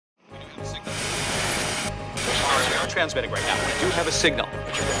transmitting right now. We do have a signal.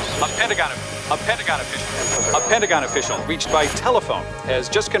 A Pentagon official reached by telephone has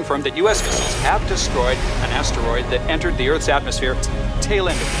just confirmed that U.S. missiles have destroyed an asteroid that entered the Earth's atmosphere tail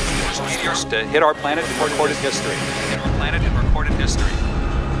end of the meteors to hit our planet in recorded history.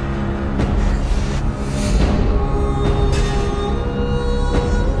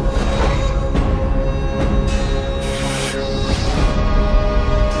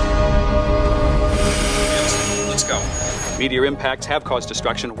 Let's go. Meteor impacts have caused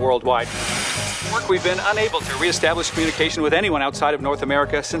destruction worldwide. We've been unable to reestablish communication with anyone outside of North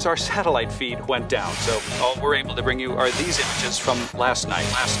America since our satellite feed went down. So all we're able to bring you are these images from last night.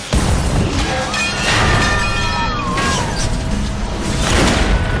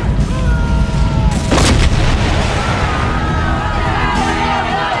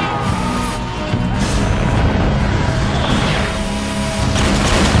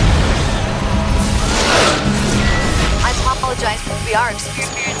 We are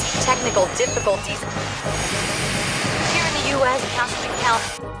experiencing technical difficulties.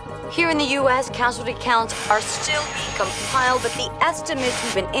 Here in the U.S., casualty counts are still being compiled, but the estimates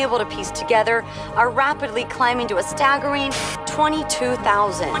we've been able to piece together are rapidly climbing to a staggering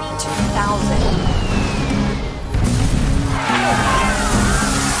 22,000.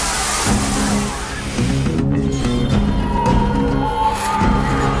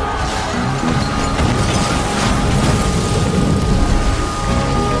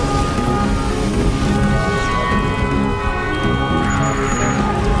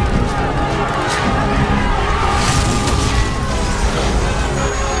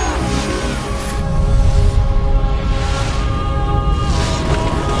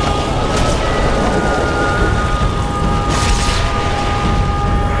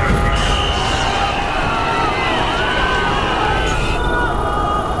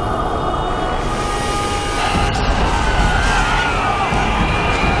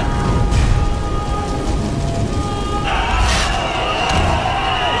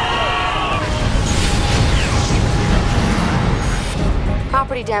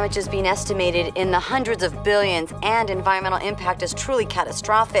 Property damage is being estimated in the hundreds of billions, and environmental impact is truly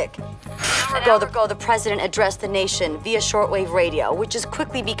catastrophic. The president addressed the nation via shortwave radio, which is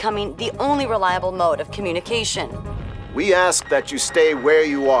quickly becoming the only reliable mode of communication. We ask that you stay where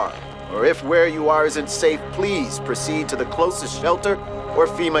you are, or if where you are isn't safe, please proceed to the closest shelter or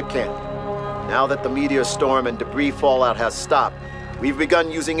FEMA camp. Now that the meteor storm and debris fallout has stopped, we've begun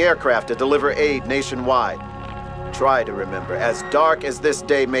using aircraft to deliver aid nationwide. Try to remember, as dark as this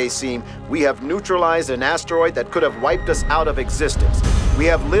day may seem, we have neutralized an asteroid that could have wiped us out of existence. We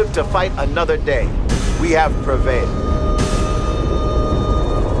have lived to fight another day. We have prevailed.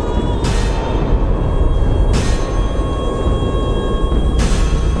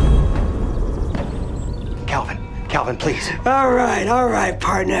 Calvin, please. All right,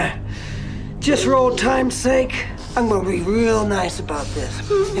 partner. Just for old time's sake, I'm gonna be real nice about this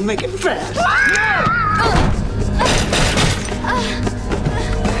and make it fast.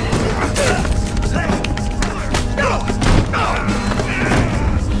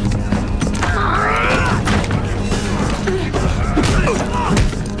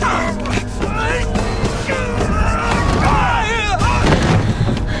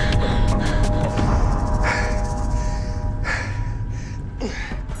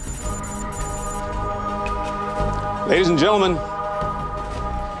 Ladies and gentlemen,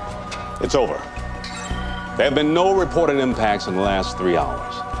 it's over. There have been no reported impacts in the last 3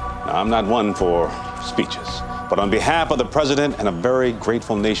 hours. Now, I'm not one for speeches, but on behalf of the president and a very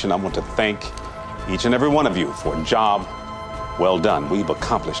grateful nation, I want to thank each and every one of you for a job well done. We've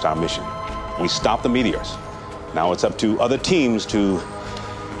accomplished our mission. We stopped the meteors. Now it's up to other teams to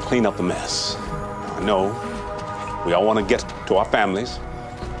clean up the mess. I know we all want to get to our families.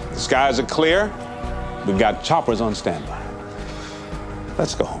 The skies are clear. We've got choppers on standby.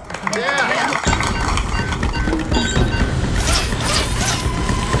 Let's go home.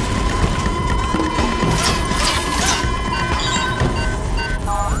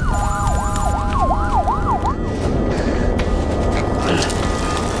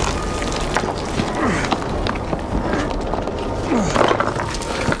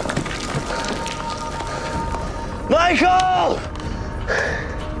 Michael!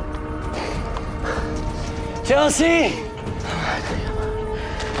 Chelsea!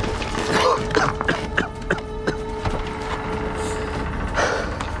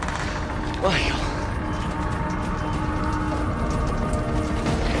 Michael.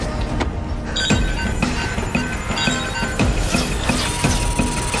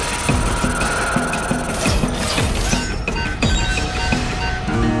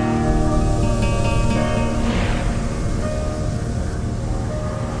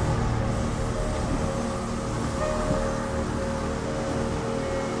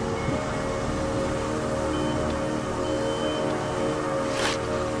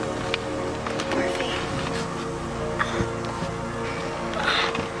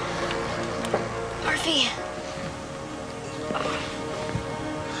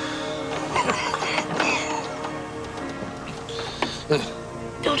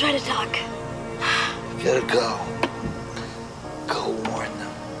 Don't try to talk. You gotta go. Go warn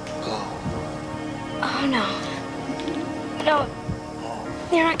them. Go. Oh, no. No.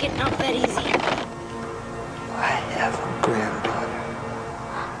 You're not getting off that easy. I have a granddaughter.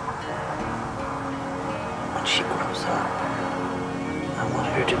 When she grows up, I want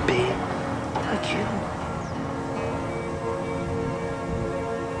her to be like you.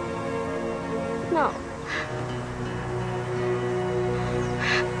 No.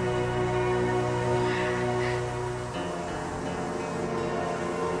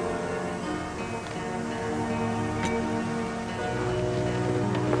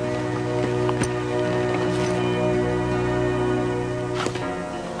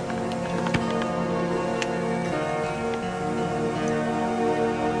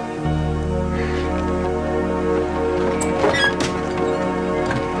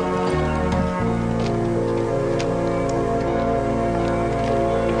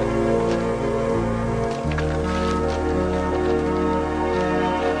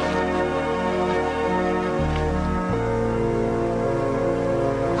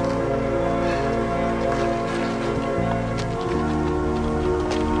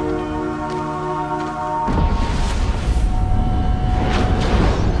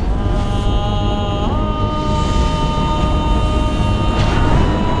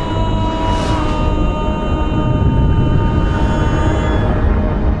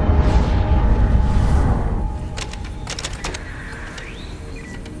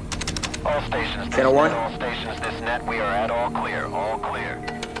 Channel 1? All stations, this net, we are at all clear, all clear.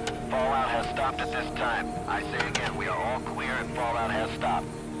 Fallout has stopped at this time. I say again, we are all clear and fallout has stopped.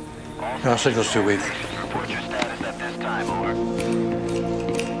 No, signal's too weak. Report your status at this time, over.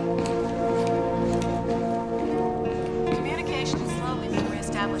 Communication slowly being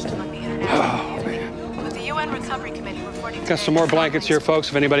reestablished among the international community, with the UN Recovery Committee reporting. Got some more blankets here, folks,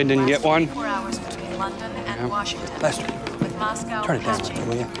 if anybody didn't get one. 4 hours between London and Washington. Lester, With Moscow turn it down, patching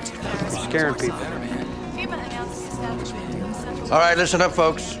will you? to Paris Scaring people. FEMA announced the establishment of a central. All right, listen up,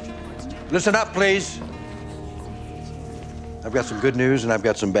 folks. Listen up, please. I've got some good news and I've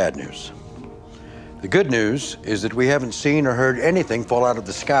got some bad news. The good news is that we haven't seen or heard anything fall out of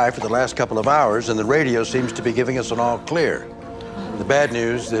the sky for the last couple of hours, and the radio seems to be giving us an all clear. The bad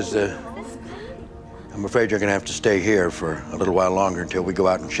news is I'm afraid you're going to have to stay here for a little while longer until we go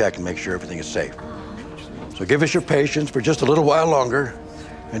out and check and make sure everything is safe. So give us your patience for just a little while longer,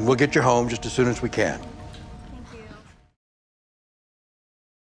 and we'll get you home just as soon as we can.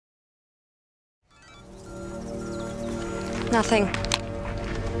 Nothing.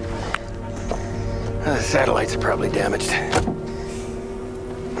 The satellites are probably damaged.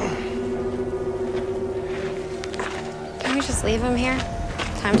 Can we just leave him here?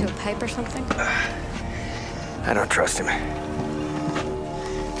 Time to a pipe or something? I don't trust him.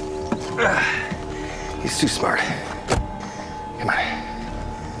 He's too smart. Come on.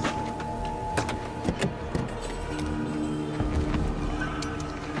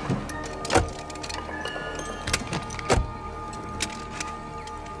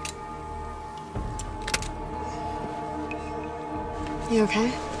 You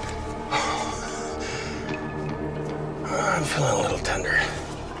okay? I'm feeling a little tender.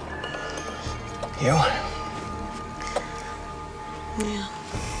 You? Yeah.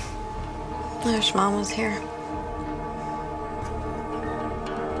 I wish Mom was here.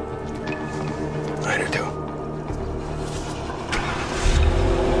 I do too.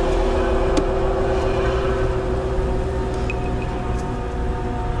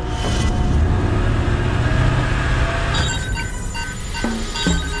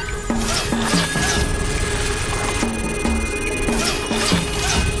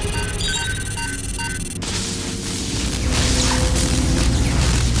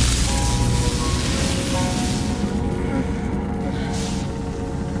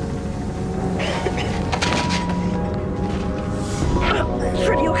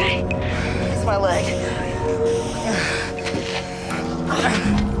 Freddy, okay? It's my leg.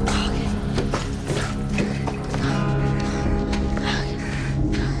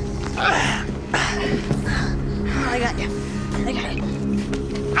 I got you. I got you.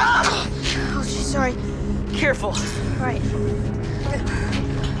 Oh, she's sorry. Careful. All right.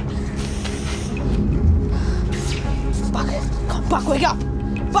 Buck, come, Buck, wake up.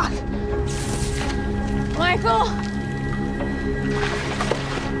 Buck. Michael.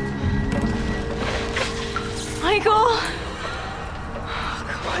 Michael. Oh,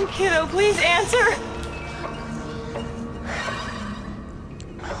 come on, kiddo, please answer.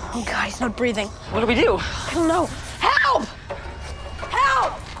 Oh, God, he's not breathing. What do we do? I don't know. Help!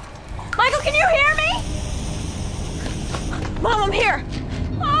 Help! Michael, can you hear me? Mom, I'm here.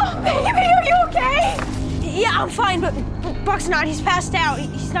 Baby, are you okay? Yeah, I'm fine, but Buck's not. He's passed out.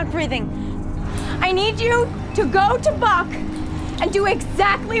 He's not breathing. I need you to go to Buck and do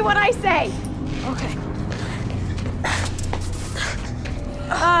exactly what I say. Okay.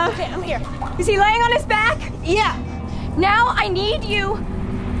 Okay, I'm here. Is he laying on his back? Yeah. Now I need you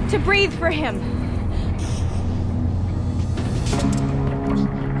to breathe for him.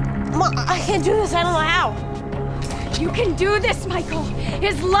 Mom, I can't do this. I don't know how. You can do this, Michael.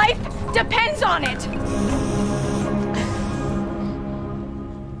 His life depends on it.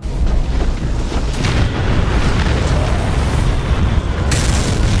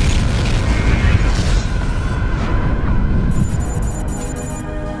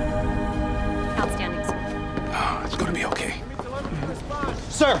 Outstanding, sir. Oh, it's gonna be okay.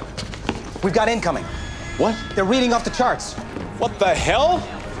 Sir, we've got incoming. What? They're reading off the charts. What the hell?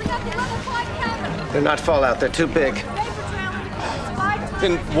 We got the level 5 camera. They're not Fallout, they're too big.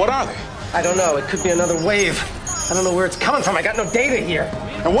 Then what are they? I don't know, it could be another wave. I don't know where it's coming from, I got no data here.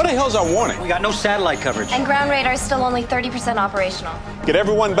 And what the hell's our warning? We got no satellite coverage. And ground radar is still only 30% operational. Get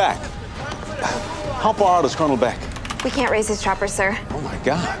everyone back. How far out is Colonel Beck? We can't raise his chopper, sir. Oh my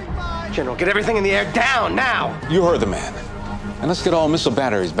God. General, get everything in the air down, now! You heard the man. And let's get all missile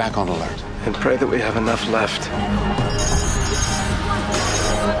batteries back on alert. And pray that we have enough left.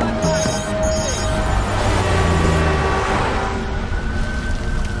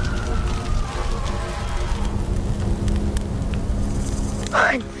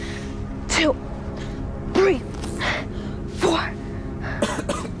 One, 2, 3, 4.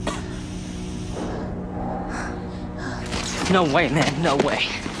 No way, man, no way.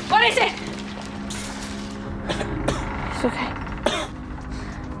 What is it? It's okay.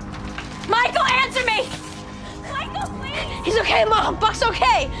 Michael, answer me! Michael, please! He's okay, Mom. Buck's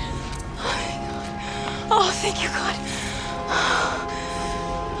okay. Oh, my God. Oh, thank you, God.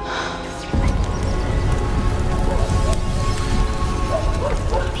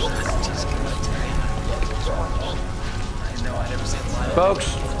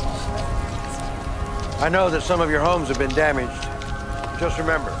 Folks, I know that some of your homes have been damaged. Just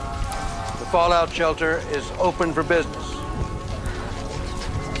remember, the fallout shelter is open for business.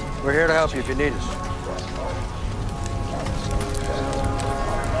 We're here to help you if you need us.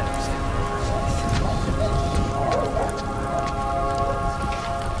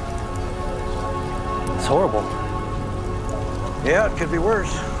 It's horrible. Yeah, it could be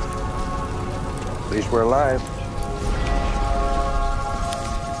worse. At least we're alive.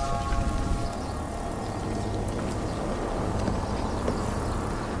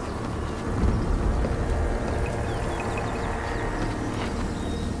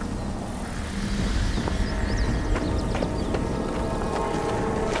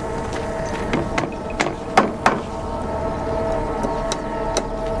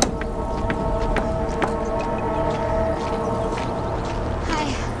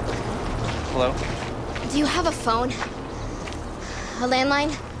 Hello? Do you have a phone? A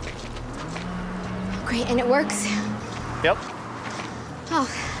landline? Great, and it works? Yep. Oh,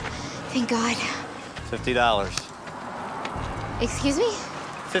 thank God. $50. Excuse me?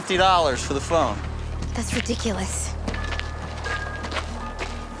 $50 for the phone. That's ridiculous.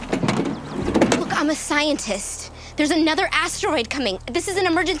 Look, I'm a scientist. There's another asteroid coming. This is an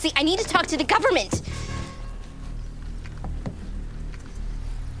emergency. I need to talk to the government.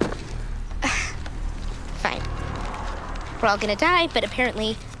 Fine. We're all gonna die, but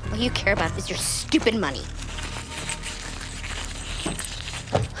apparently all you care about is your stupid money.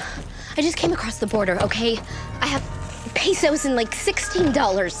 I just came across the border, okay? I have pesos and like $16.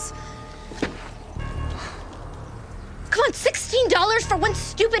 Come on, $16 for one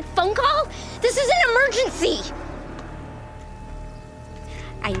stupid phone call? This is an emergency!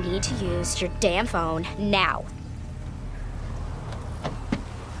 I need to use your damn phone now.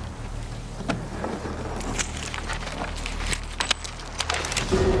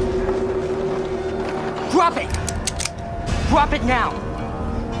 Drop it! Drop it now!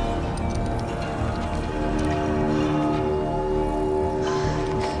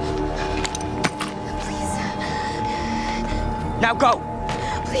 Now go!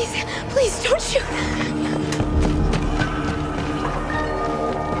 Please, please don't shoot.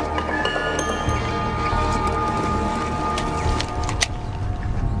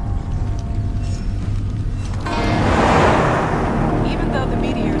 Even though the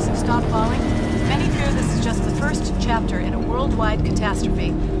meteors have stopped falling, many fear this is just the first chapter in a worldwide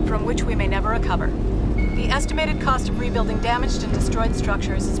catastrophe from which we may never recover. The estimated cost of rebuilding damaged and destroyed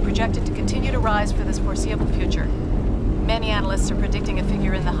structures is projected to continue to rise for this foreseeable future. Many analysts are predicting a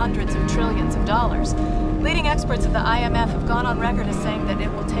figure in the hundreds of trillions of dollars. Leading experts at the IMF have gone on record as saying that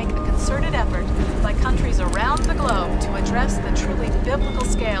it will take a concerted effort by countries around the globe to address the truly biblical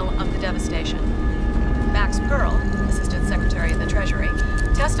scale of the devastation. Max Pearl, Assistant Secretary of the Treasury,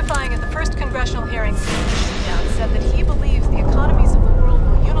 testifying at the first congressional hearing since the shutdown, said that he believes the economies of the world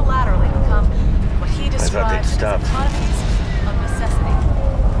will unilaterally become what he described as economies of necessity,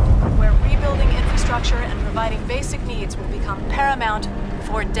 where rebuilding infrastructure and providing basic needs will become paramount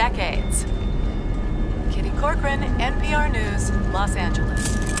for decades. Kitty Corcoran, NPR News, Los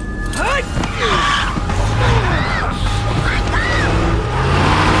Angeles.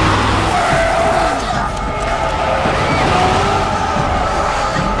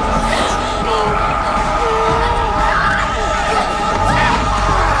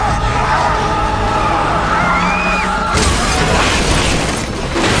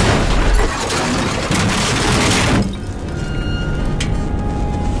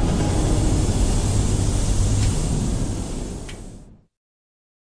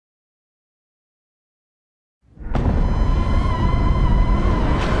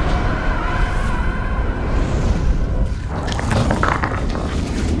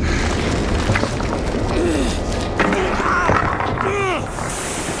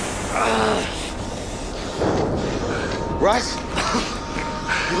 Russ?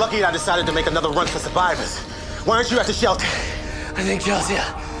 You're lucky I decided to make another run for survivors. Why aren't you at the shelter? I think Chelsea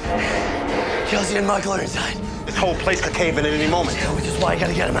and Michael are inside. This whole place could cave in at any moment. Yeah, which is why I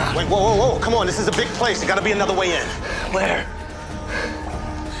gotta get him out. Wait, whoa. Come on, this is a big place. There gotta be another way in. Where?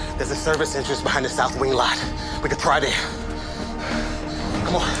 There's a service entrance behind the south wing lot. We could try there.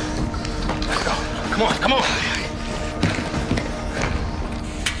 Come on. Let's go. Come on.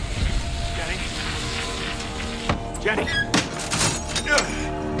 Jenny.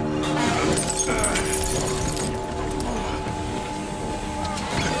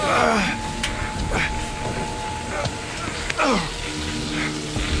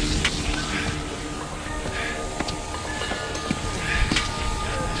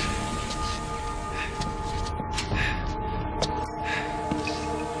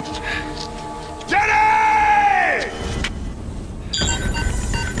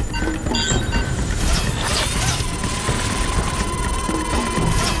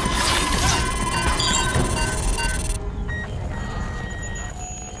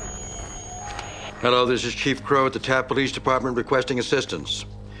 Hello, this is Chief Crow at the Taft Police Department requesting assistance.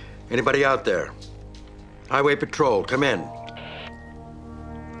 Anybody out there? Highway Patrol, come in.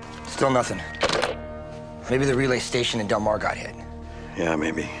 Still nothing. Maybe the relay station in Del Mar got hit. Yeah,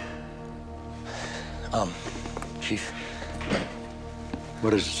 maybe. Chief.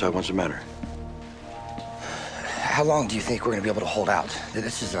 What is it, son? What's the matter? How long do you think we're gonna be able to hold out?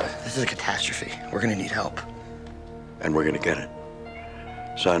 This is a catastrophe. We're gonna need help. And we're gonna get it.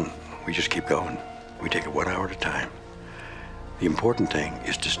 Son, we just keep going. We take it 1 hour at a time. The important thing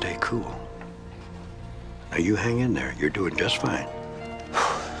is to stay cool. Now you hang in there. You're doing just fine.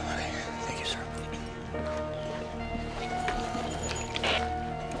 Okay, thank you, sir.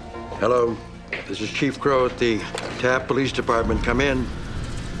 Hello, this is Chief Crow at the Taft Police Department. Come in.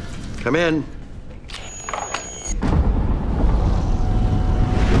 Come in.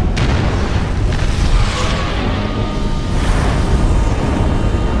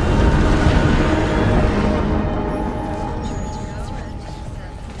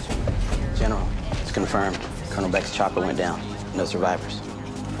 General, it's confirmed. Colonel Beck's chopper went down. No survivors.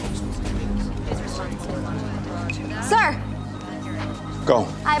 Sir! Go.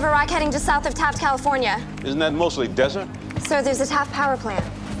 I have a rock heading just south of Taft, California. Isn't that mostly desert? Sir, there's a Taft power plant.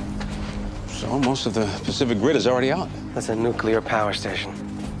 So most of the Pacific grid is already out. That's a nuclear power station.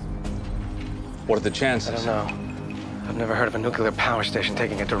 What are the chances? I don't know. I've never heard of a nuclear power station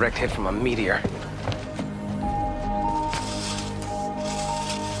taking a direct hit from a meteor.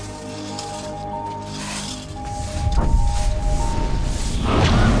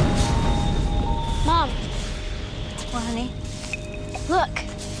 Mom. Well, honey. Look.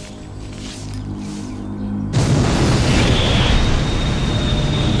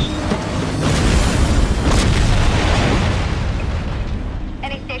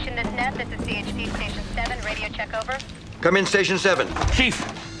 Any station this net, this is CHP Station 7, radio check over. Come in, Station 7. Chief,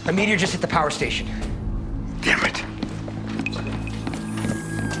 a meteor just hit the power station. Damn it.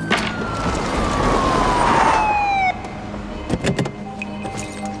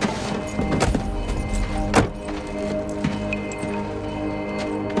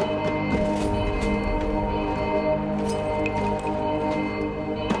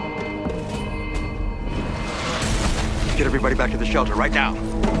 Get everybody back to the shelter right now.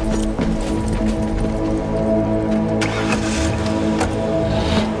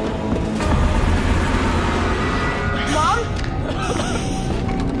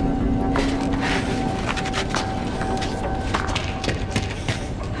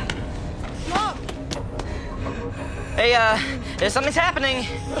 Something's happening.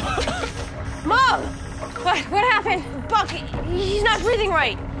 Mom! What happened? Buck, he's not breathing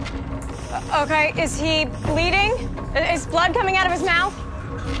right. Okay, is he bleeding? Is blood coming out of his mouth?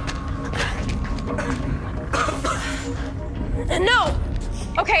 No!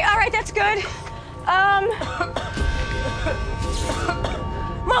 Okay, all right, that's good. Mom,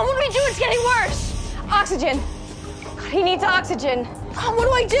 what do we do? It's getting worse. Oxygen. God, he needs oxygen. Mom, what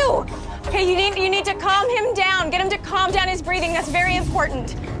do I do? Okay, you need to calm him down. Get him to calm down his breathing. That's very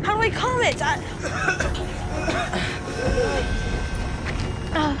important. How do I calm it?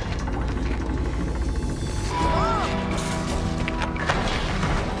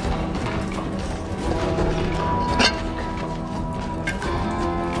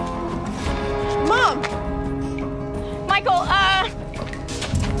 Mom! Michael,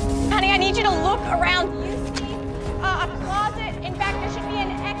 honey, I need you to look around. You see a closet? In fact, there should be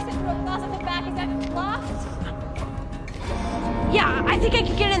an exit to a closet at the back. Is that locked? Yeah, I think I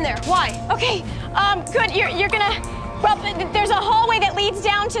could get in there. Why? Okay, good. You're gonna... Well, there's a hallway that leads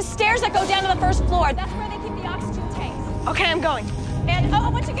down to stairs that go down to the first floor. That's where they keep the oxygen tanks. Okay, I'm going. And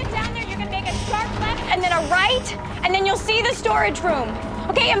once you get down there, you're gonna make a sharp left and then a right, and then you'll see the storage room.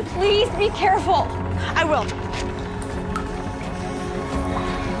 Okay, and please be careful. I will.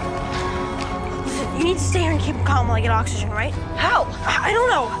 Listen, you need to stay here and keep him calm while I get oxygen, right? How? I don't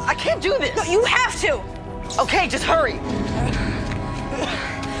know. I can't do this. No, you have to. Okay, just hurry.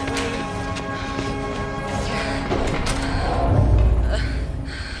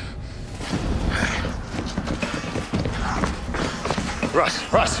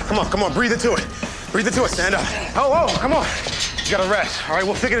 Russ, come on, breathe into it. Breathe into it, stand up. Oh, come on. You gotta rest, all right?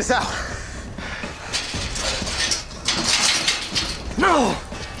 We'll figure this out. No!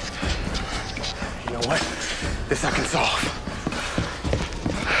 You know what? This I can solve.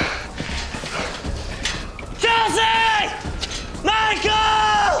 Chelsea!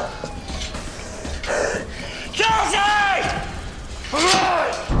 Michael! Chelsea!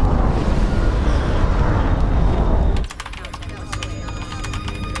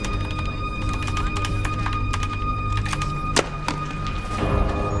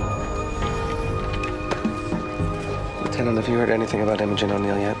 Lieutenant, have you heard anything about Imogen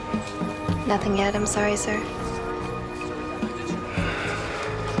O'Neill yet? Nothing yet, I'm sorry, sir.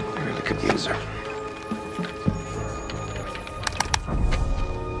 I really could use her.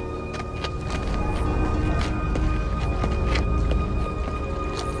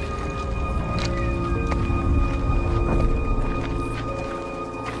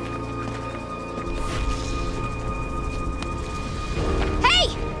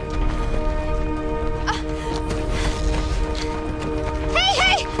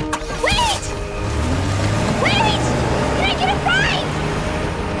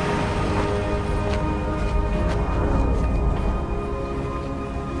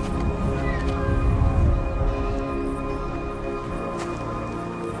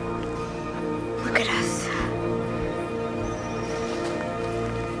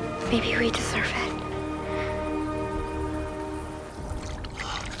 Maybe we deserve it.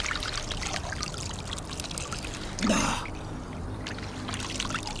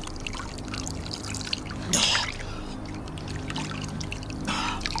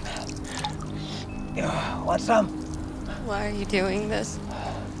 Want some? Why are you doing this?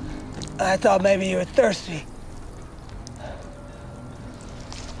 I thought maybe you were thirsty.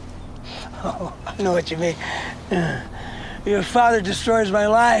 Oh, I know what you mean. Your father destroys my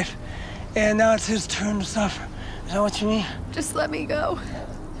life, and now it's his turn to suffer. Is that what you mean? Just let me go.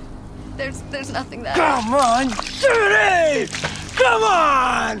 There's nothing that... Come on, Judy! Come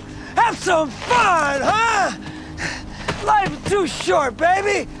on! Have some fun, huh? Life is too short,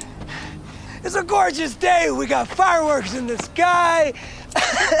 baby. It's a gorgeous day. We got fireworks in the sky.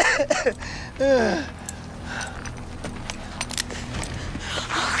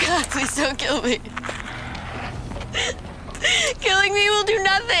 Oh, God, please don't kill me. Killing me will do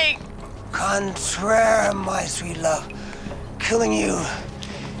nothing. Contraire, my sweet love. Killing you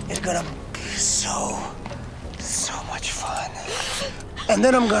is gonna be so much fun. And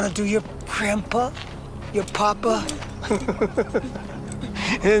then I'm gonna do your grandpa, your papa.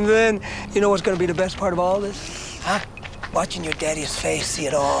 And then, you know what's gonna be the best part of all this? Huh? Watching your daddy's face, see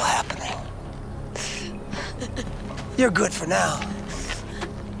it all happening. You're good for now.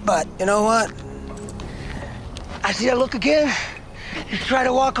 But you know what? I see that look again. You try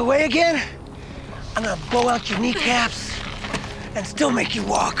to walk away again, I'm gonna blow out your kneecaps and still make you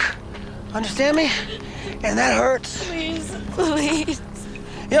walk. Understand me? And that hurts. Please, please.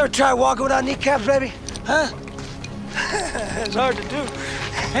 You ever try walking without kneecaps, baby? Huh? It's hard to do,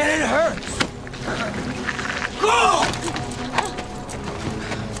 and it hurts. Go!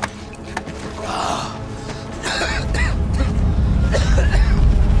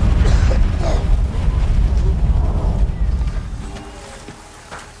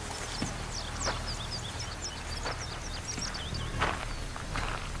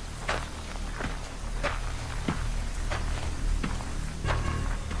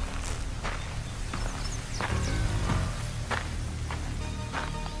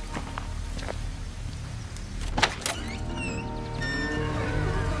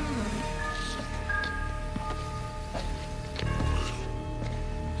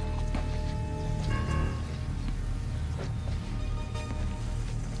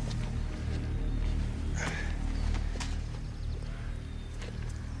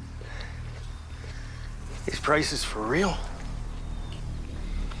 These prices for real?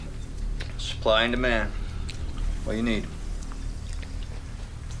 Supply and demand. What do you need?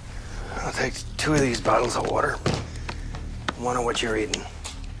 I'll take 2 of these bottles of water. 1 of what you're eating.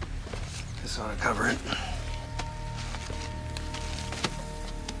 This ought to cover it.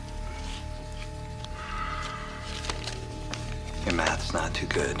 Your math's not too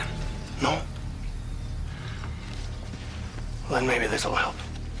good. No? Well, then maybe this'll help.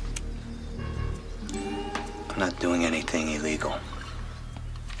 I'm not doing anything illegal.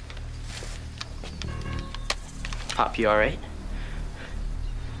 Pop, you all right?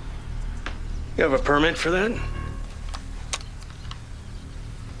 You have a permit for that?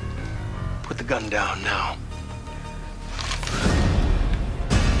 Put the gun down now.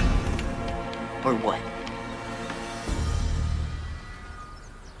 Or what?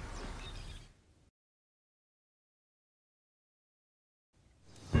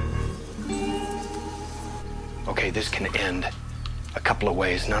 Okay, this can end a couple of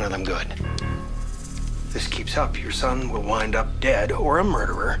ways, none of them good. This keeps up, your son will wind up dead or a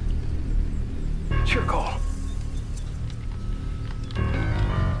murderer. It's your call.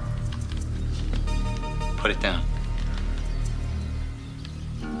 Put it down.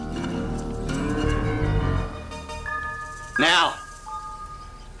 Now!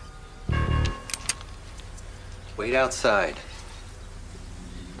 Wait outside.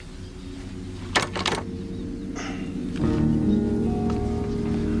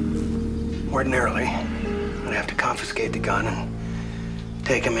 Ordinarily, I'd have to confiscate the gun and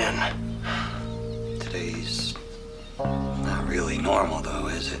take him in. Today's not really normal, though,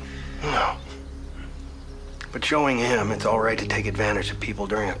 is it? No. But showing him it's all right to take advantage of people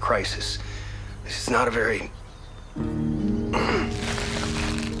during a crisis, this is not a very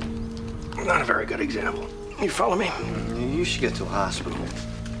good example. You follow me? You should get to a hospital.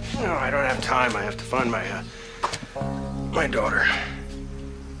 No, I don't have time. I have to find my daughter.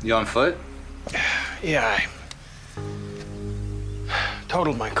 You on foot? Yeah, I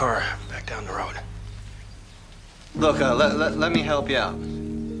totaled my car back down the road. Look, let me help you out.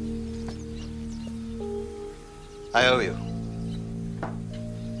 I owe you.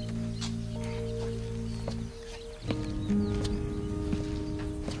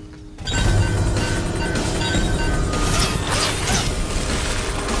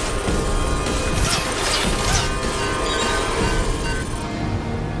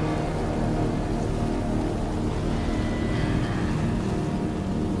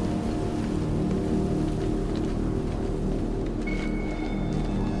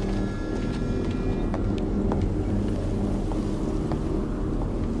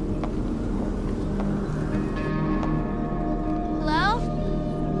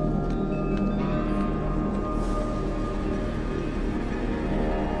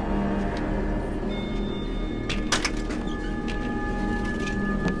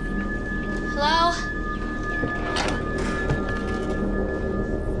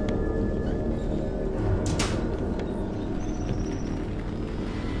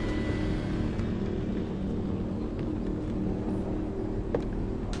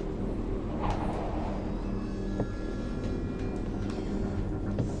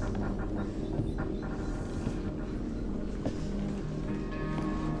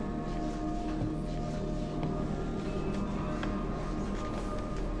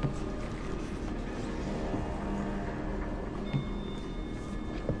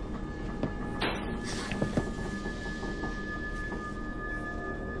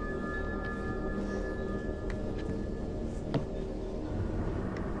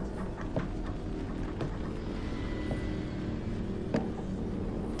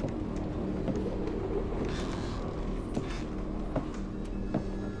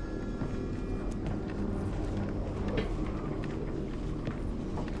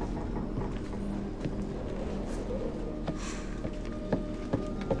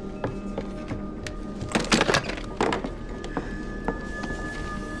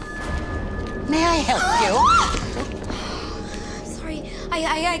 help you? Sorry,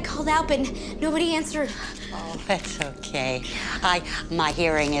 I called out, but nobody answered. Oh, that's okay. My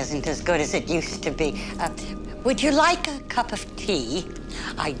hearing isn't as good as it used to be. Would you like a cup of tea?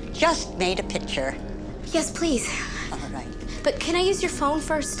 I just made a picture. Yes, please. All right. But can I use your phone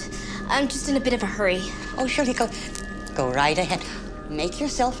first? I'm just in a bit of a hurry. Oh, surely, go right ahead. Make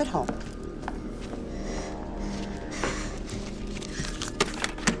yourself at home.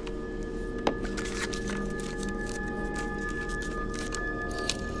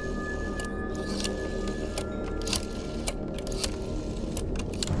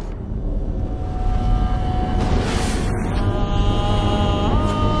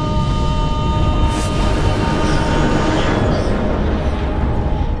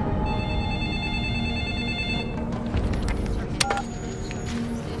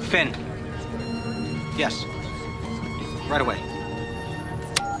 Finn. Yes. Right away.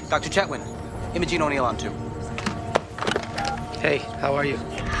 Dr. Chetwin. Imogene O'Neill on 2. Hey, how are you?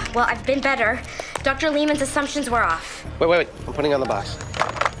 Well, I've been better. Dr. Lehman's assumptions were off. Wait. I'm putting on the box.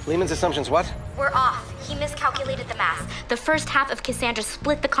 Lehman's assumptions what? We're off. He miscalculated the mass. The first half of Kassandra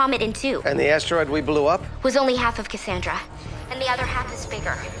split the comet in two. And the asteroid we blew up? Was only half of Kassandra. And the other half is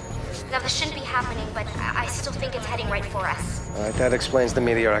bigger. Now, this shouldn't be happening, but I still think it's heading right for us. All right, that explains the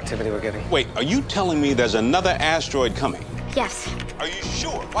meteor activity we're getting. Wait, are you telling me there's another asteroid coming? Yes. Are you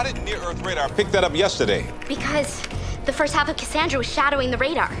sure? Why didn't near-Earth radar pick that up yesterday? Because the first half of Kassandra was shadowing the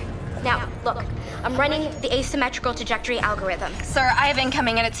radar. Now, look, I'm running the asymmetrical trajectory algorithm. Sir, I have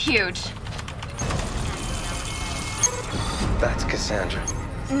incoming and it's huge. That's Kassandra.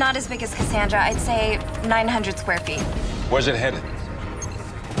 Not as big as Kassandra. I'd say 900 square feet. Where's it headed?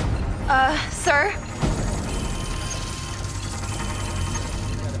 Sir?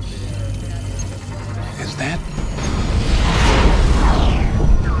 Is that?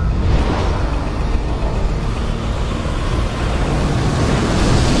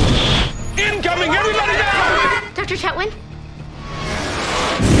 Incoming! Everybody down! Dr. Chetwin?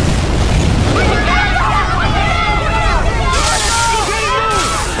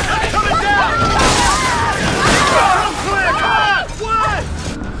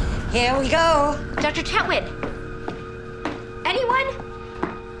 Here we go. Dr. Chetwin? Anyone?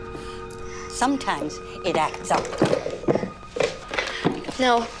 Sometimes it acts up.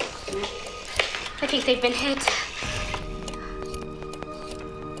 No. I think they've been hit.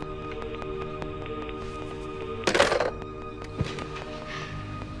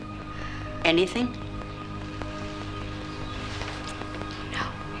 Anything? No.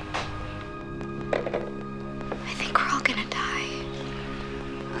 I think we're all gonna die.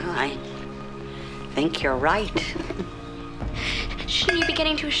 I think you're right. Shouldn't you be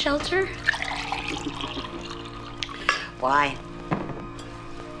getting to a shelter? Why?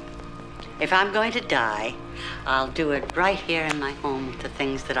 If I'm going to die, I'll do it right here in my home with the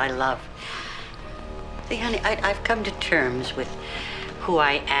things that I love. See, honey, I've come to terms with who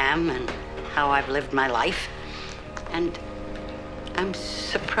I am and how I've lived my life. And I'm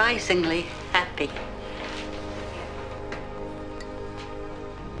surprisingly happy.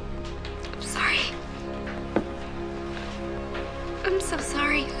 I'm sorry. I'm so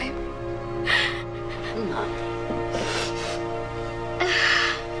sorry. No.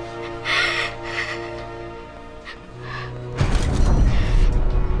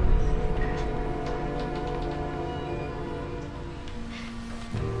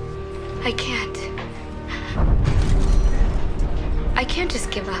 I can't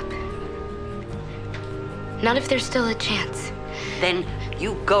just give up. Not if there's still a chance. Then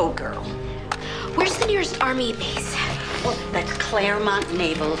you go, girl. Where's the nearest army base? Well, that's Claremont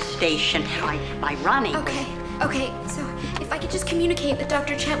Naval Station. My running. Okay, so if I could just communicate with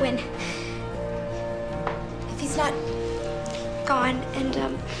Dr. Chetwin. If he's not gone, and,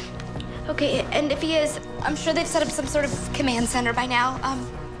 okay, and if he is, I'm sure they've set up some sort of command center by now.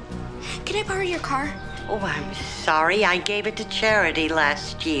 Can I borrow your car? Oh, I'm sorry. I gave it to charity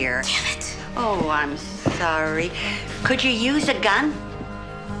last year. Damn it. Oh, I'm sorry. Could you use a gun?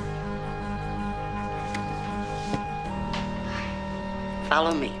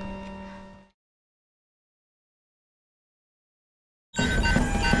 Follow me.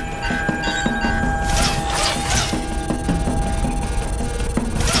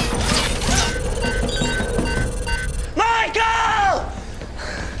 Michael!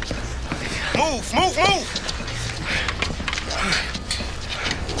 Move!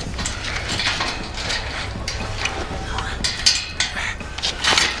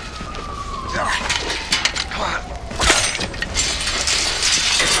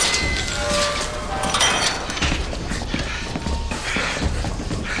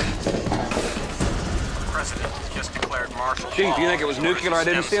 Chief, you think it was nuclear? I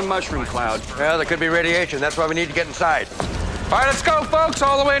didn't see a mushroom cloud. Well, there could be radiation. That's why we need to get inside. All right, let's go, folks,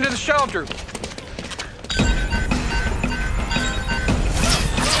 all the way into the shelter. Local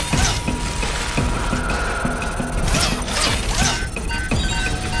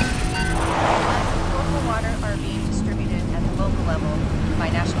water are being distributed at the local level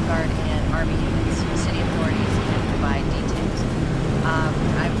by National Guard and Army units. City authorities can provide details.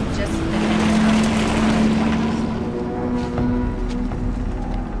 I've just been...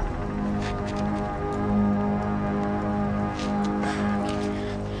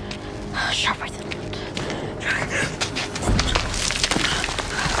 Sharper than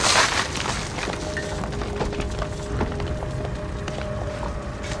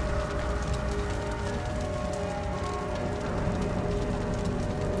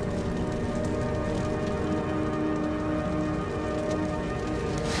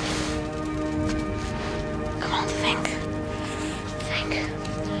Come on, think.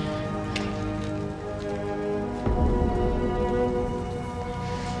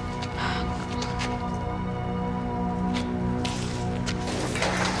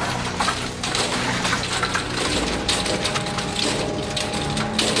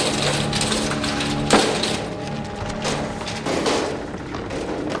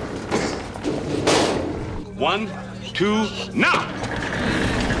 One, two, now!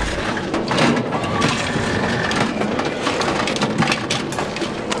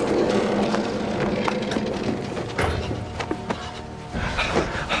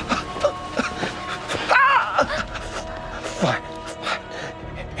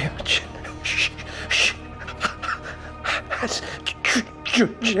 That's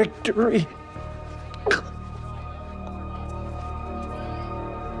trajectory.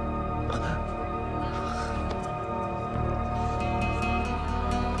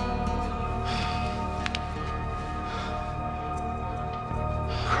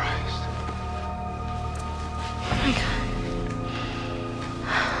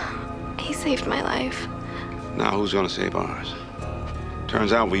 He saved my life. Now who's gonna save ours?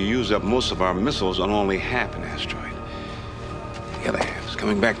 Turns out we used up most of our missiles on only half an asteroid. The other half is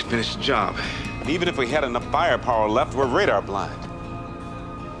coming back to finish the job. Even if we had enough firepower left, we're radar blind.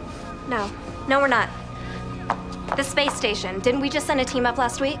 No, we're not. The space station, didn't we just send a team up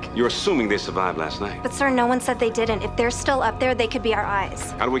last week? You're assuming they survived last night. But sir, no one said they didn't. If they're still up there, they could be our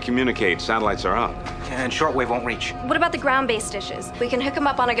eyes. How do we communicate? Satellites are up. And shortwave won't reach. What about the ground-based dishes? We can hook them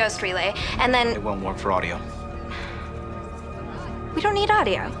up on a ghost relay, and then... It won't work for audio. We don't need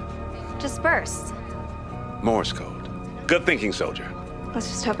audio. Just bursts. Morse code. Good thinking, soldier. Let's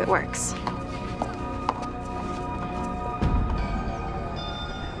just hope it works.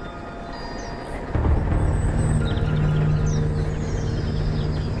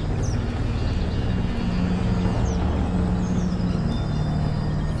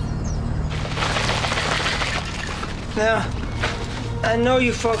 Now, I know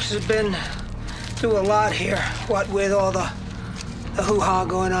you folks have been through a lot here, what with all the hoo-ha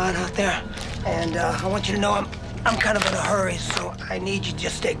going on out there. And I want you to know I'm kind of in a hurry, so I need you to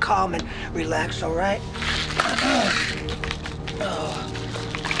just stay calm and relax, all right? Oh,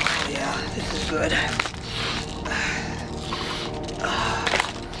 yeah, this is good.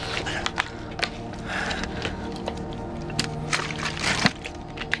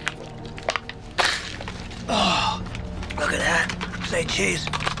 Oh, look at that. Say cheese.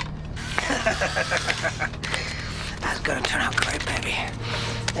 That's gonna turn out great, baby.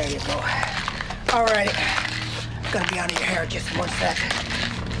 There you go. All right. Gonna be out of your hair just in 1 second.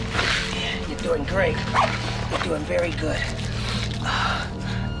 You're doing great. You're doing very good.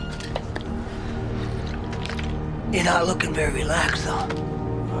 You're not looking very relaxed, though. All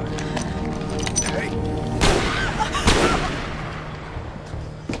right.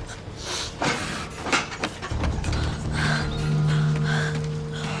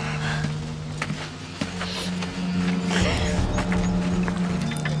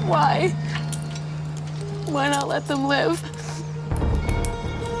 Why? Why not let them live?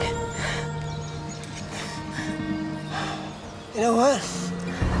 You know what?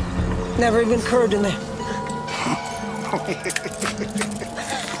 Never even occurred to me.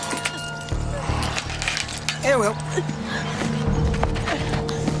 Here, Will.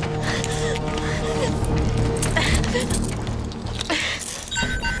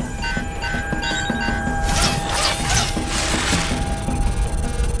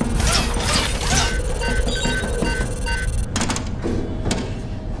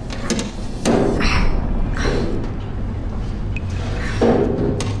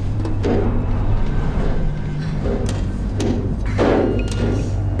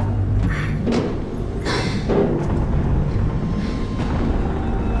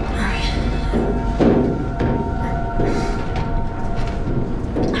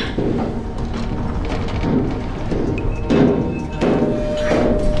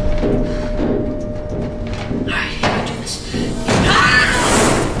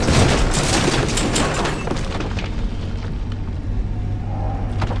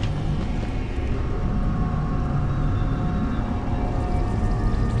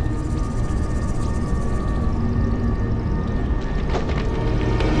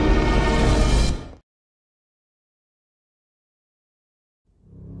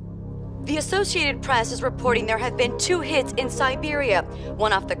 Associated Press is reporting there have been 2 hits in Siberia,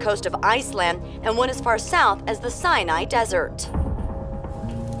 one off the coast of Iceland and one as far south as the Sinai Desert.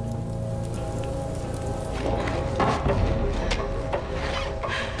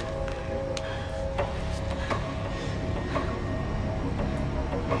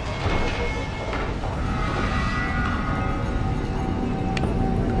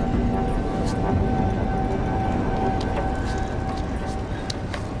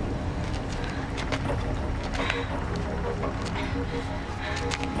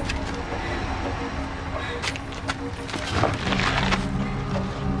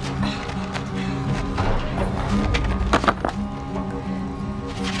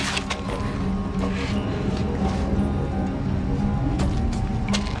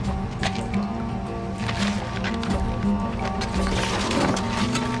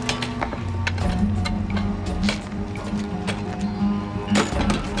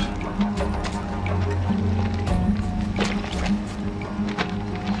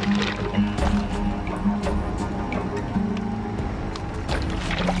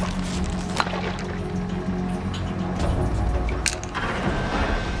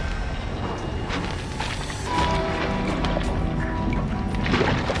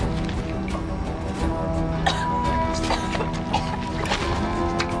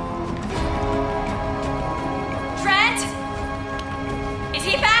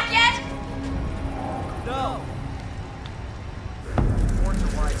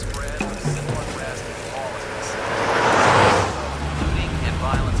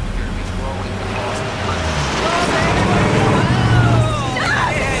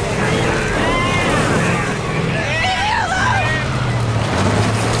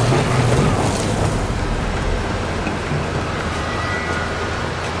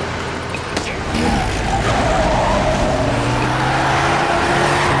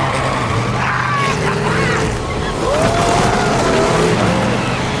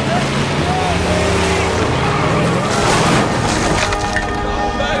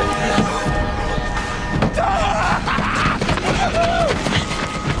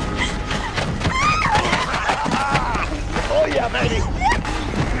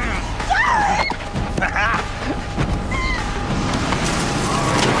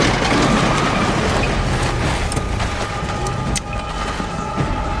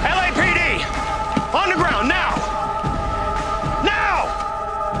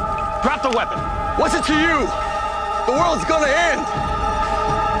 What's it to you? The world's gonna end!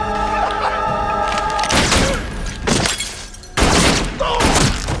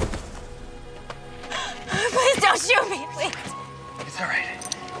 Please don't shoot me, please. It's all right.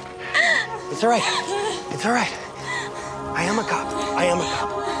 It's all right. It's all right. I am a cop. I am a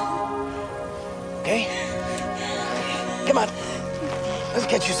cop. Okay? Come on. Let's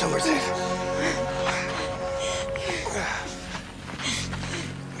get you somewhere safe.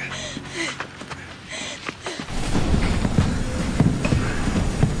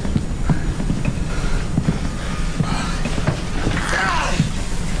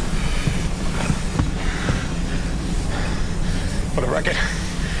 For the record,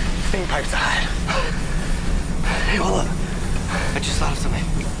 steam pipes are hot. Hey, hold up. I just thought of something.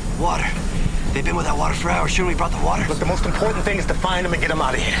 Water. They've been without water for hours. Shouldn't we brought the water? Look, the most important thing is to find them and get them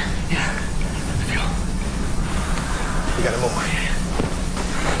out of here. Yeah. Let's go. We gotta move.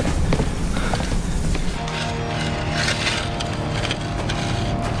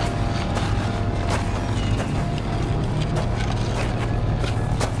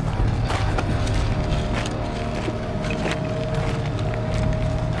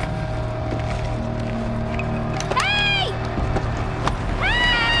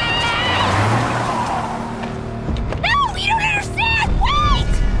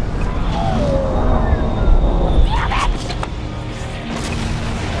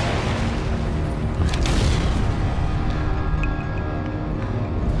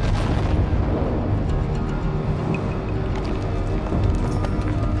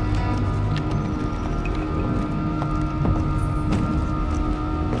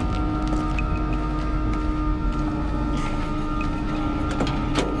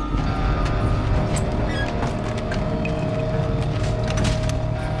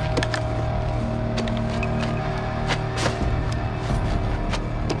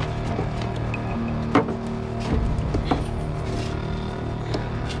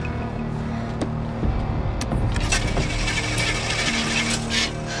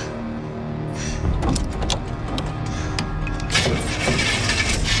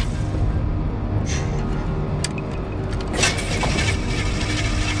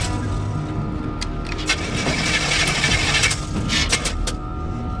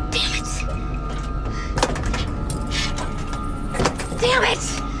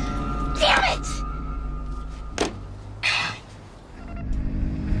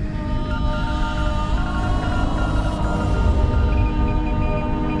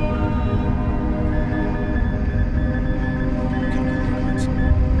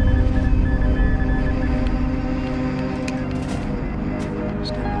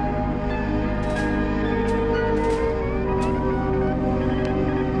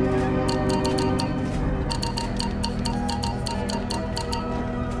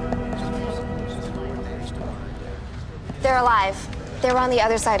 They were on the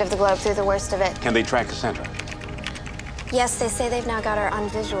other side of the globe through the worst of it. Can they track Kassandra? Yes, they say they've now got her on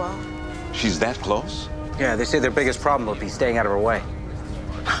visual. She's that close? Yeah, they say their biggest problem will be staying out of her way.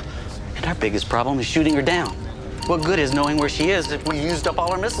 And our biggest problem is shooting her down. What good is knowing where she is if we used up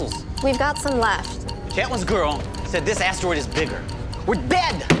all our missiles? We've got some left. Chatlin's girl said this asteroid is bigger. We're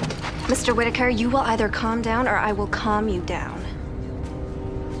dead! Mr. Whitaker, you will either calm down or I will calm you down.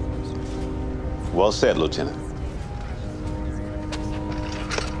 Well said, Lieutenant.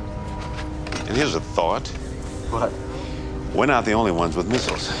 And here's a thought. What? We're not the only ones with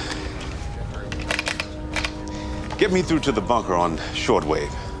missiles. Get me through to the bunker on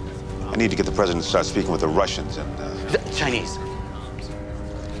shortwave. I need to get the president to start speaking with the Russians and... The Chinese.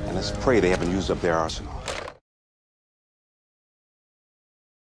 And let's pray they haven't used up their arsenal.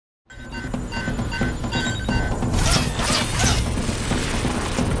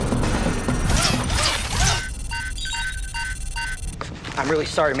 I'm really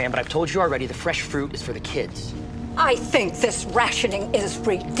sorry, ma'am, but I've told you already the fresh fruit is for the kids. I think this rationing is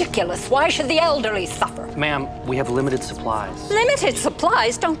ridiculous. Why should the elderly suffer? Ma'am, we have limited supplies. Limited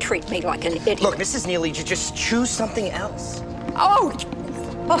supplies? Don't treat me like an idiot. Look, Mrs. Neely, just choose something else. Oh!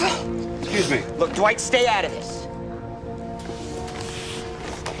 Excuse me. Look, Dwight, stay out of this.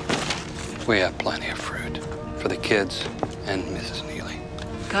 We have plenty of fruit for the kids and Mrs. Neely.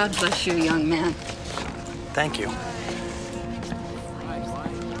 God bless you, young man. Thank you.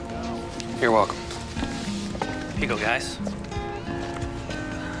 You're welcome. Here you go, guys.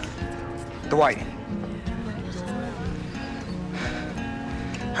 Dwight.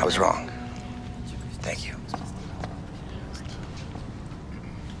 I was wrong. Thank you.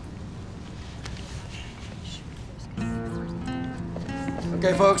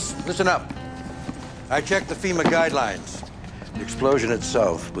 Okay, folks, listen up. I checked the FEMA guidelines. The explosion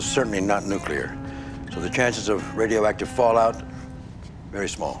itself was certainly not nuclear, so the chances of radioactive fallout, very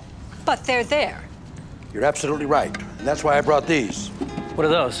small. But they're there. You're absolutely right, and that's why I brought these. What are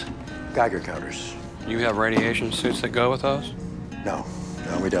those? Geiger counters. You have radiation suits that go with those? No,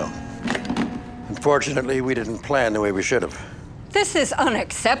 we don't. Unfortunately, we didn't plan the way we should have. This is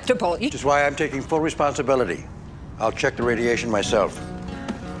unacceptable. Which is why I'm taking full responsibility. I'll check the radiation myself.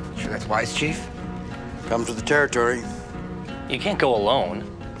 Sure that's wise, Chief? Comes with the territory. You can't go alone.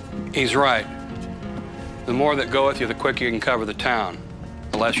 He's right. The more that go with you, the quicker you can cover the town.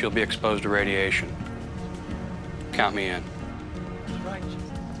 The less you'll be exposed to radiation. Count me in.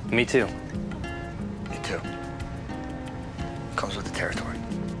 Me too. Me too. Comes with the territory.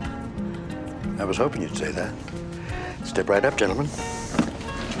 I was hoping you'd say that. Step right up, gentlemen.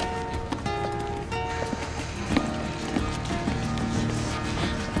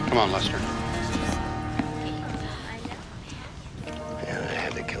 Come on, Lester. Yeah, I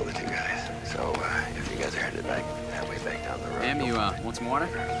had to kill the two guys. So, if you guys are headed back that way back down the road... Ma'am, you, want some water?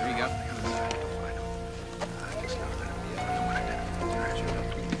 There you go.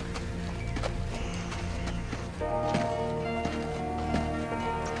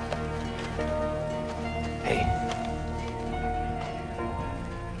 Hey.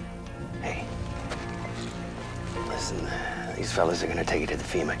 Listen, these fellas are gonna take you to the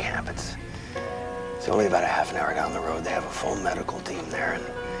FEMA camp. It's only about a half an hour down the road. They have a full medical team there, and...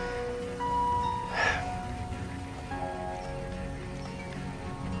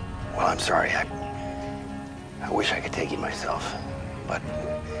 Well, I'm sorry. I wish I could take you myself, but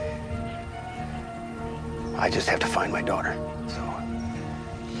I just have to find my daughter, so...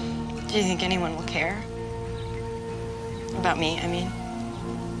 Do you think anyone will care? About me, I mean?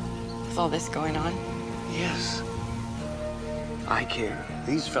 With all this going on? Yes. I care.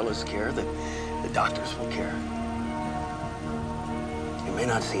 These fellas care. The doctors will care. It may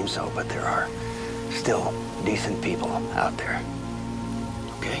not seem so, but there are still decent people out there.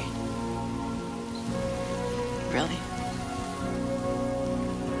 Okay? Really?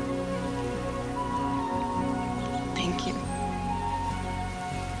 Thank you.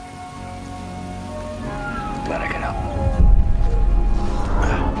 Glad I could help.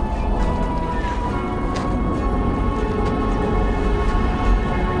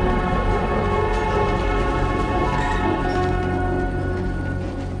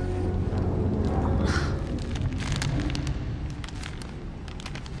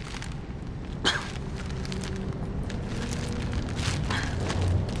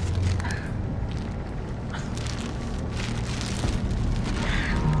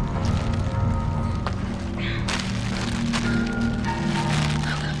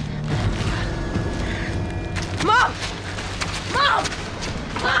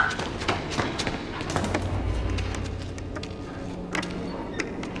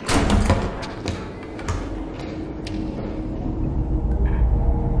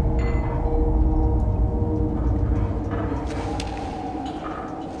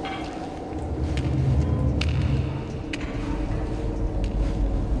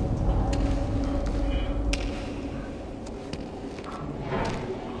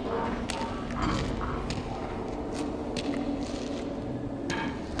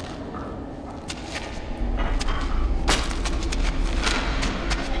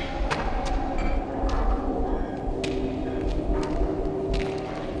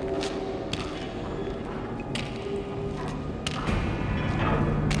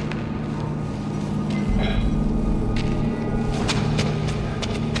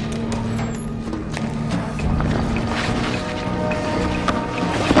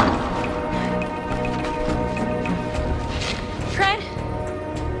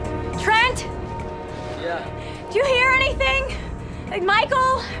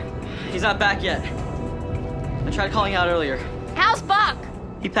 he's not back yet. I tried calling out earlier. How's Buck?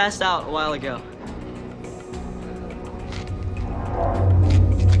 He passed out a while ago.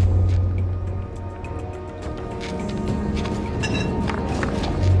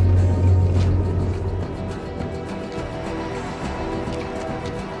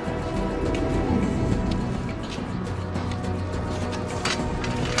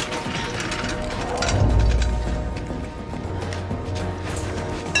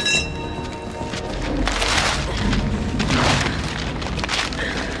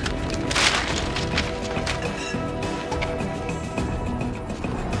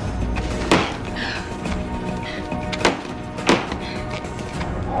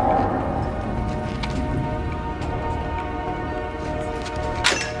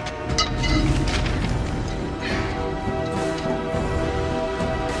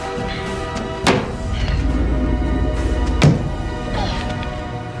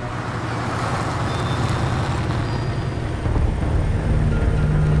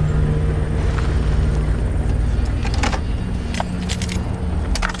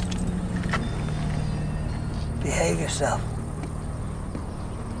 Behave yourself.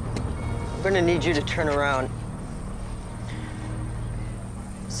 I'm gonna need you to turn around.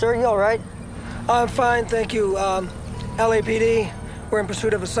 Sir, you all right? I'm fine, thank you. LAPD, we're in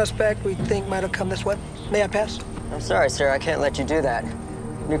pursuit of a suspect we think might have come this way. May I pass? I'm sorry, sir, I can't let you do that.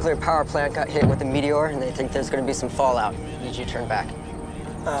 Nuclear power plant got hit with a meteor, and they think there's gonna be some fallout. I need you to turn back.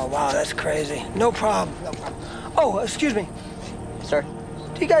 Oh, wow, that's crazy. No problem, no problem. Oh, excuse me. Sir?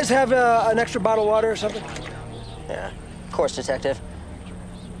 Do you guys have an extra bottle of water or something? Yeah, of course, Detective.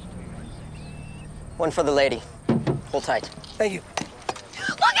 One for the lady. Hold tight. Thank you.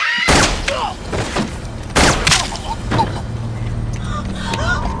 Look out!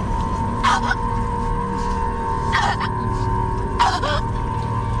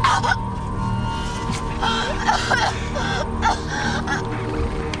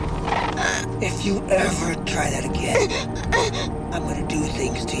 If you ever try that again, I'm gonna do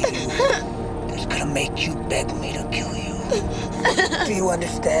things to you that's gonna make you beg me to kill you. Do you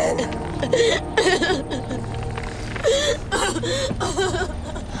understand?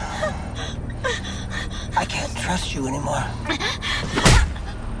 I can't trust you anymore.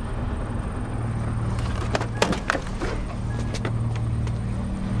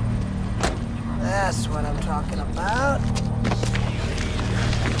 That's what I'm talking about.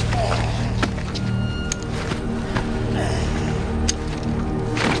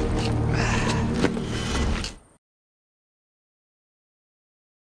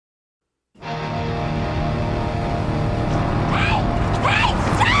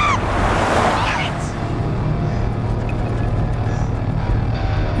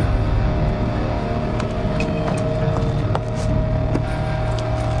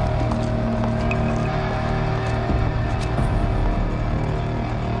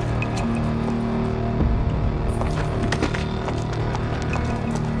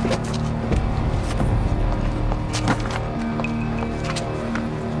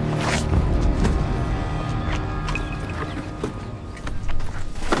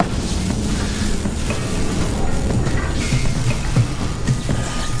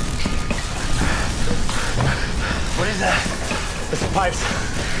 Pipes.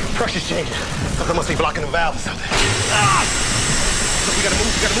 Pressure's changing. Something must be blocking the valve or something. Ah! Look, we gotta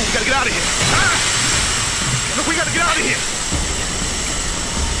move, we gotta get out of here. Ah! Look, we gotta get out of here.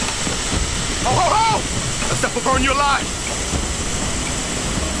 Ho, ho, ho! That stuff will burn you alive.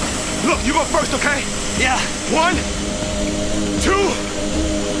 Look, you go first, okay? Yeah. 1, 2.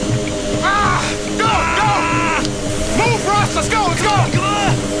 Ah! Go, go! Move, Russ, let's go, let's go! Come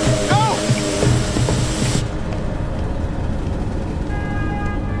on! Go!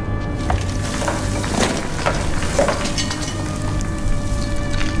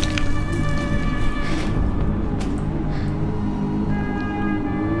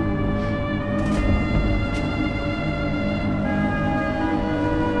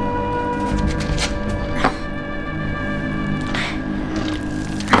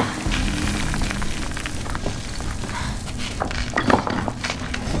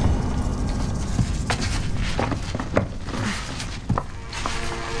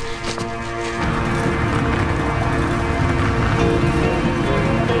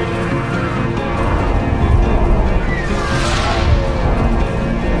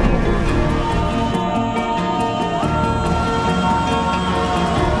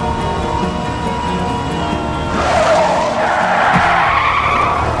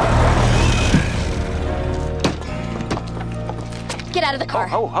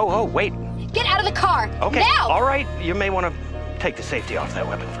 Oh, wait. Get out of the car! Okay, Now! all right. You may want to take the safety off that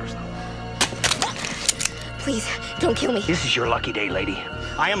weapon first, though. Please, don't kill me. This is your lucky day, lady.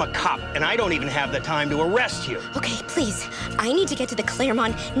 I am a cop, and I don't even have the time to arrest you. Okay, please. I need to get to the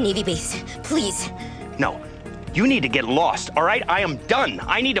Claremont Navy base. Please. No, you need to get lost, all right? I am done.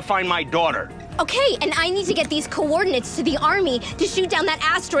 I need to find my daughter. Okay, and I need to get these coordinates to the Army to shoot down that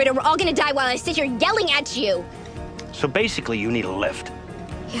asteroid, or we're all gonna die while I sit here yelling at you. So basically, you need a lift.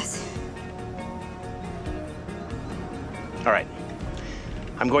 Yes. All right.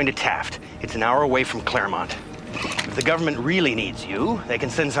 I'm going to Taft. It's an hour away from Claremont. If the government really needs you, they can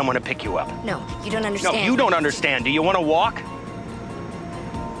send someone to pick you up. No, you don't understand. No, you don't understand. Do you want to walk?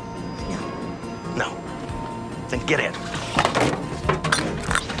 No. No. Then get in.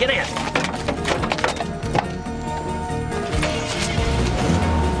 Get in.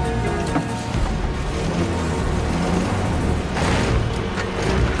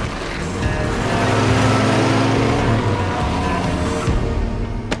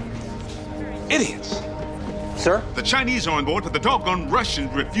 Idiots. Sir? The Chinese are on board, but the doggone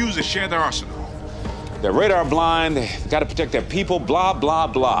Russians refuse to share their arsenal. They're radar blind, they gotta protect their people, blah, blah,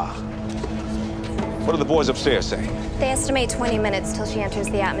 blah. What do the boys upstairs say? They estimate 20 minutes till she enters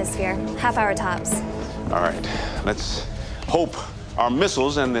the atmosphere. Half-hour tops. All right, let's hope our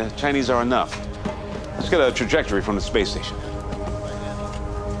missiles and the Chinese are enough. Let's get a trajectory from the space station.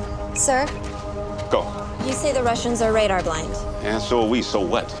 Sir, Go. you say the Russians are radar blind. And so are we, so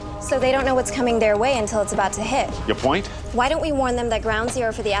what? So they don't know what's coming their way until it's about to hit. Your point? Why don't we warn them that ground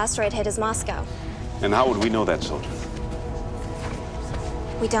zero for the asteroid hit is Moscow? And how would we know that, soldier?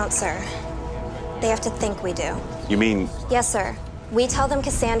 We don't, sir. They have to think we do. You mean? Yes, sir. We tell them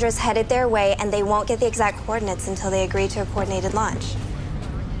Kassandra's headed their way, and they won't get the exact coordinates until they agree to a coordinated launch.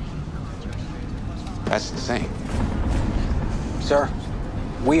 That's insane. Sir,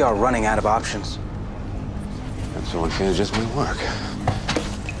 we are running out of options. And so unfair just might work.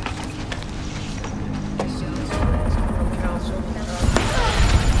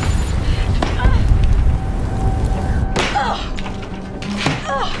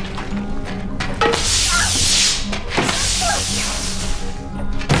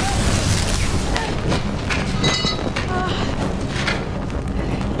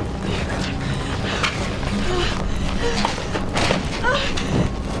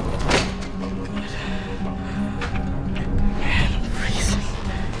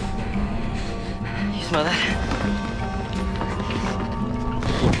 Smell that?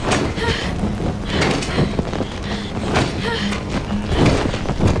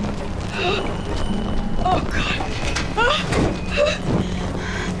 Oh, God.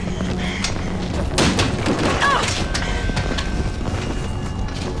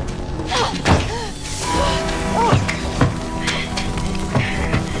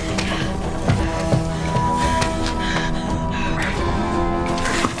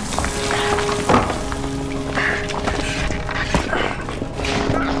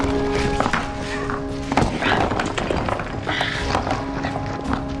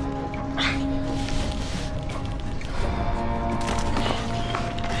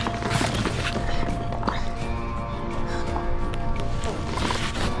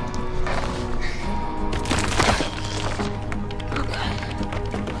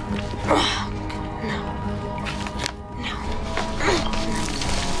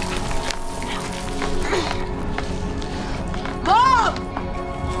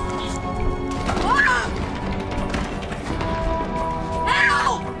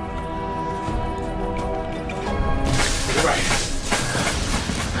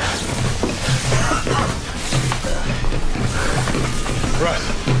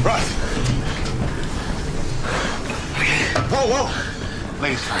 Whoa!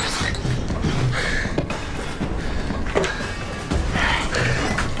 Ladies first.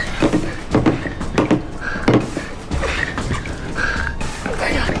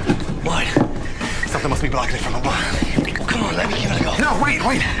 What? Something must be blocking it from above. Come on, let me give it a go. No, wait,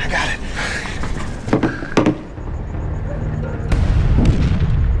 I got it.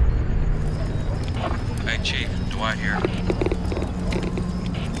 Hey, Chief. Dwight here.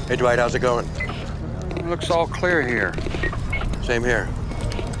 Hey, Dwight, how's it going? Looks all clear here. Same here.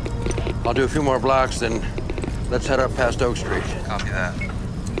 I'll do a few more blocks, then let's head up past Oak Street. Copy that.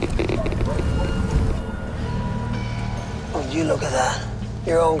 Would you look at that?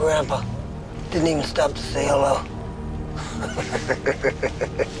 Your own grandpa. Didn't even stop to say hello.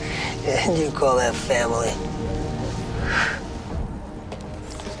 And you call that family?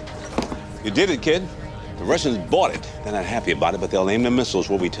 You did it, kid. The Russians bought it. They're not happy about it, but they'll aim their missiles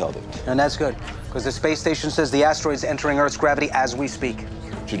where we tell them. And that's good, because the space station says the asteroid's entering Earth's gravity as we speak.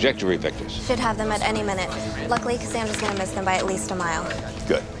 Trajectory vectors. Should have them at any minute. Luckily, Kassandra's gonna miss them by at least a mile.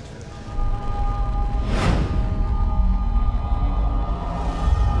 Good.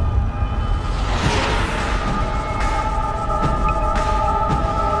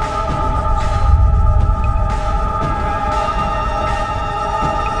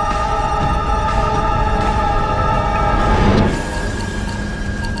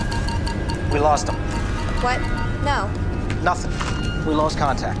 lost him. What? No. Nothing. We lost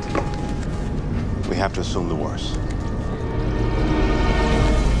contact. We have to assume the worst.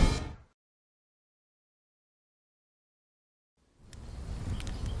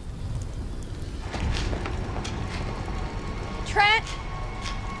 Trent!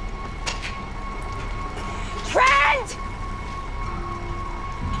 Trent!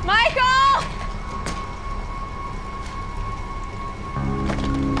 Michael!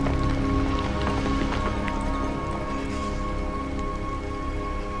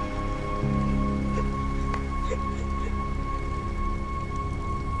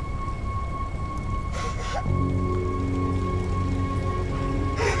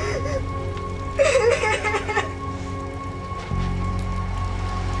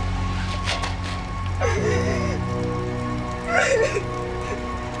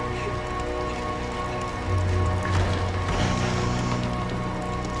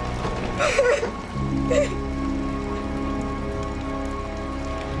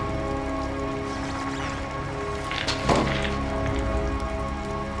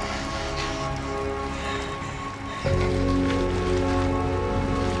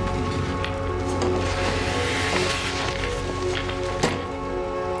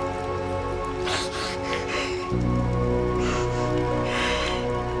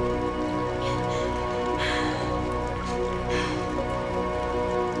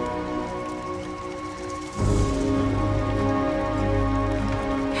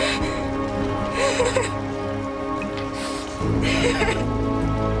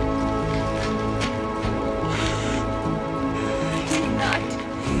 I'm not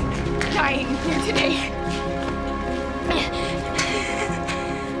dying here today.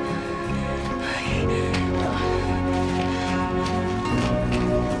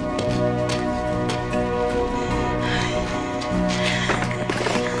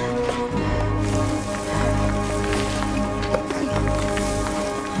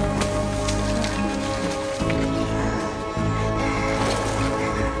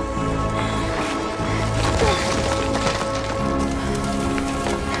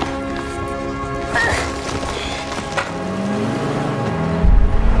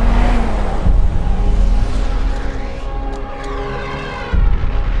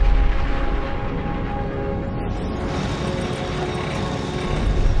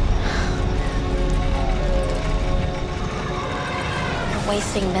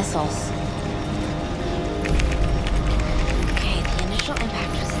 Wasting missiles. Okay, the initial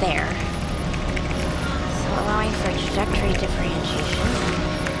impact was there. So allowing for trajectory differentiation,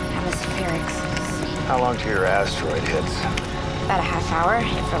 atmospherics. How long till your asteroid hits? About a half hour,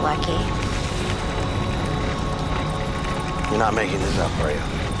 if we're lucky. You're not making this up, are you?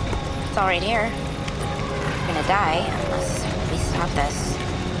 It's all right here. We're gonna die unless we stop this.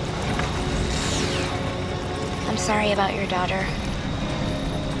 I'm sorry about your daughter.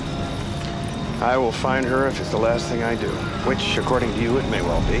 I will find her if it's the last thing I do. Which, according to you, it may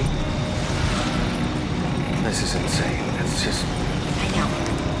well be. This is insane. It's just... I know.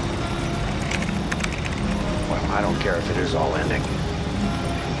 Well, I don't care if it is all ending.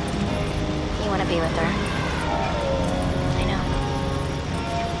 You want to be with her. I know.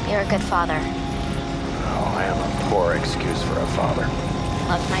 You're a good father. Oh, I am a poor excuse for a father.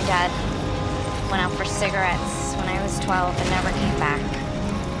 Loved my dad. Went out for cigarettes when I was 12 and never came back.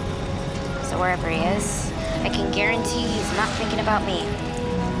 So wherever he is, I can guarantee he's not thinking about me.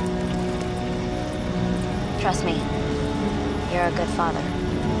 Trust me, you're a good father.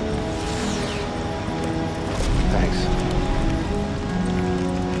 Thanks.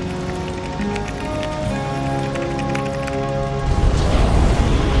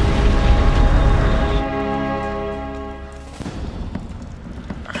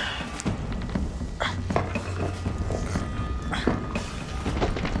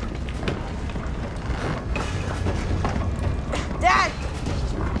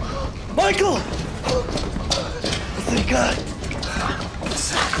 Michael! Thank God.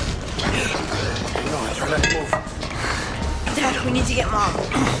 No, try not to move. Dad, we need to get Mom.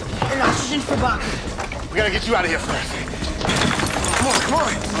 And oxygen for Buck. We gotta get you out of here first. Come on, come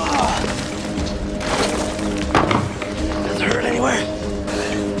on. Does it hurt anywhere?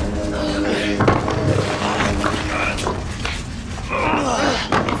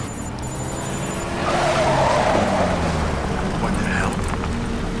 What the hell?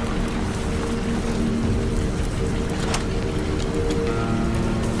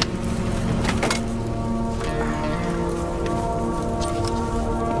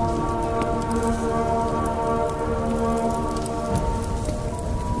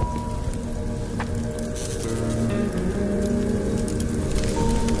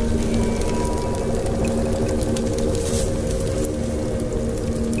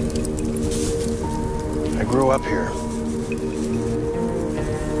 up here.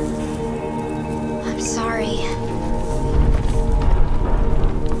 I'm sorry.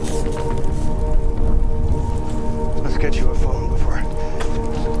 Let's get you a phone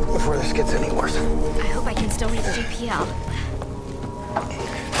before this gets any worse. I hope I can still reach JPL.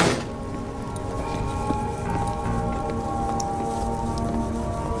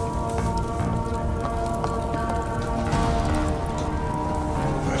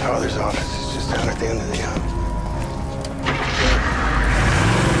 My father's office is just down at the end of the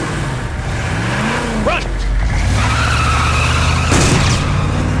Run!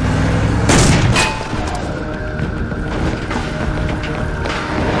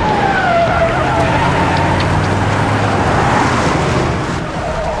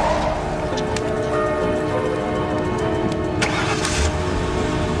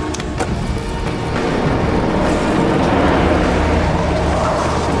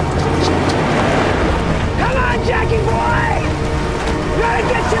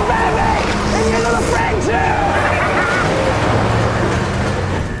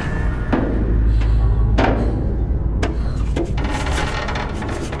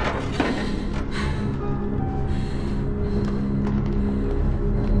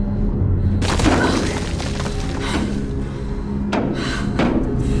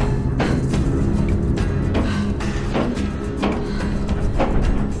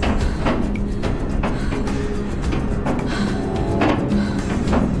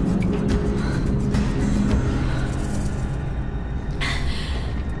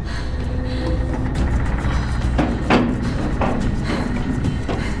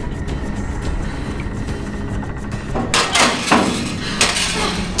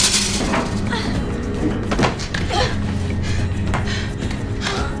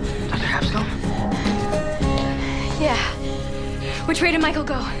 Which way did Michael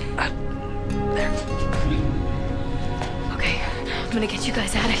go? There. Okay, I'm gonna get you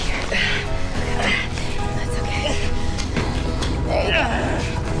guys out of here. That's okay. There you go.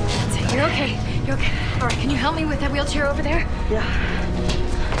 That's it. You're okay. You're okay. All right, can you help me with that wheelchair over there? Yeah.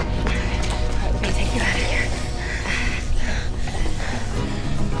 All right, let me take you out of here.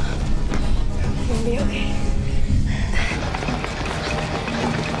 You're gonna be okay.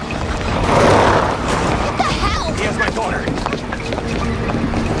 What the hell? He has my daughter.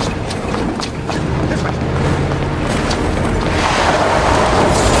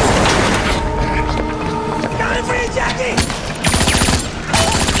 Coming for you, Jackie!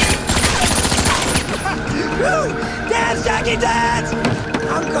 Dance, Jackie, dance!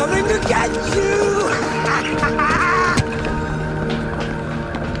 I'm coming to get you!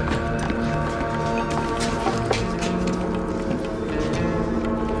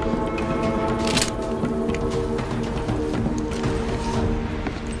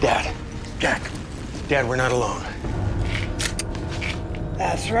 Dad. Jack. Dad, we're not alone.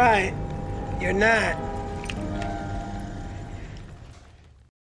 That's right. You're not.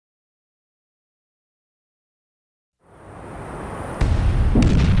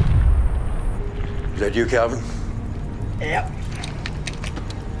 Is that you, Calvin? Yep.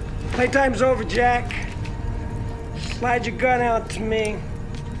 Playtime's over, Jack. Slide your gun out to me.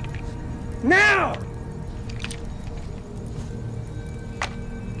 Now!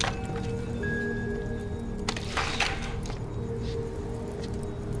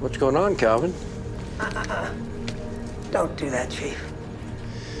 What's going on, Calvin? Don't do that, Chief.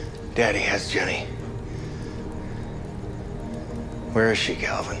 Daddy has Jenny. Where is she,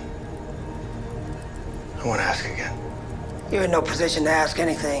 Calvin? I want to ask again. You're in no position to ask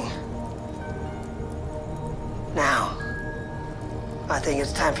anything. Now, I think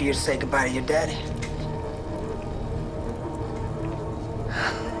it's time for you to say goodbye to your daddy.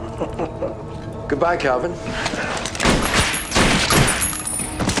 Goodbye, Calvin.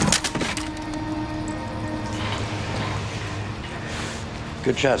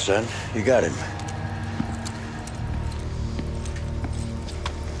 Good shot, son. You got him.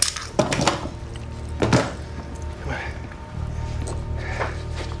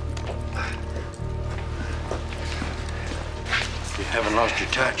 You haven't lost your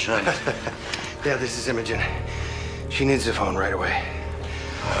touch, son. Yeah, this is Imogen. She needs the phone right away.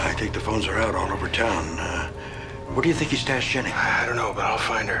 I think the phones are out all over town. Where do you think he stashed Jenny? I don't know, but I'll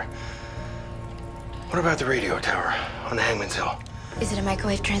find her. What about the radio tower on the Hangman's Hill? Is it a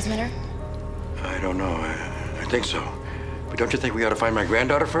microwave transmitter? I don't know. I think so. But don't you think we ought to find my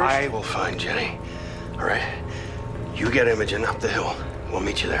granddaughter first? I will find Jenny. All right. You get Imogen up the hill. We'll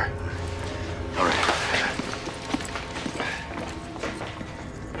meet you there. All right.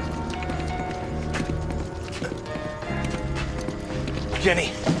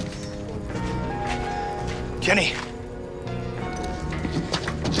 Jenny. Jenny.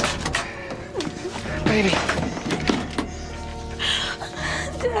 Baby.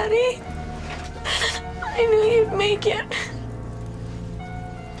 Daddy, I knew you'd make it.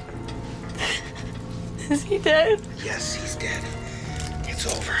 Is he dead? Yes, he's dead. It's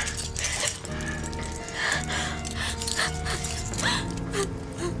over.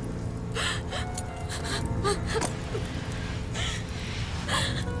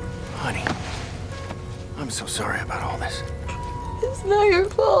 Honey, I'm so sorry about all this. It's not your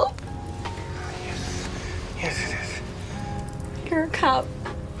fault. Yes, it is. You're a cop.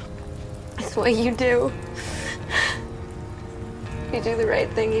 It's what you do. You do the right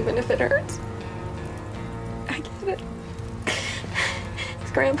thing even if it hurts. I get it.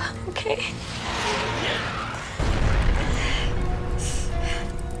 Is Grandpa okay?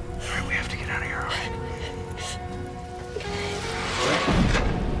 All right, we have to get out of here, all right?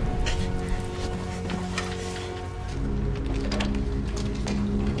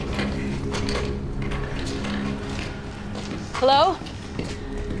 Hello?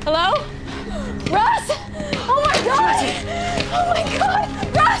 Hello? Russ! Oh my God! Oh my God!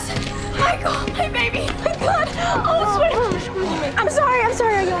 Russ! Michael! My baby! My God! Oh, sweet! I'm sorry. Are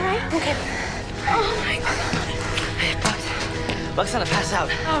you all right? Okay. Oh my God. Buck's gonna pass out.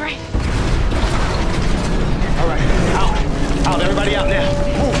 All right. All right, out, everybody out now.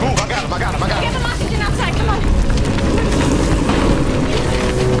 Move, I got him. Get them oxygen outside, come on.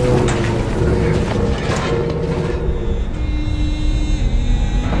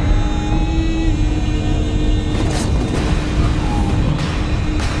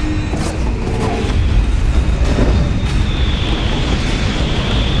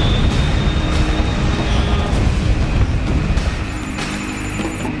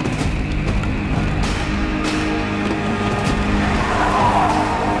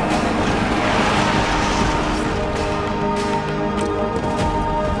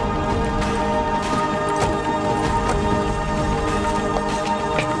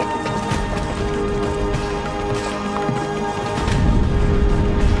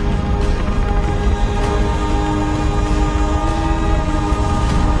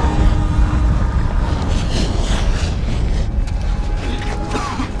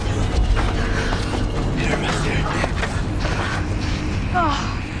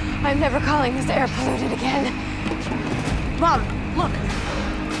 I'm never calling this air polluted again. Mom, look.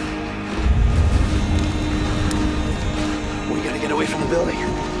 We gotta get away from the building.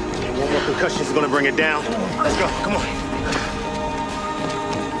 And one more concussion is gonna bring it down. Let's go, come on.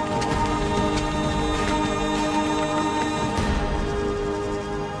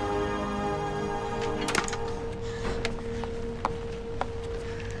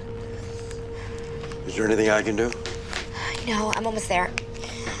 Is there anything I can do? No, I'm almost there.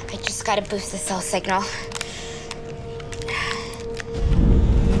 I just gotta boost the cell signal.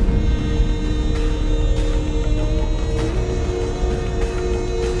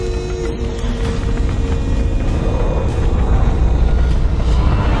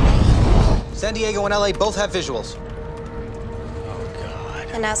 San Diego and LA both have visuals.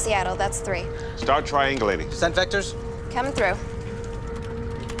 And now Seattle, that's 3. Start triangulating. Sent vectors? Coming through.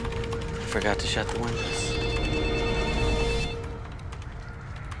 Forgot to shut the windows.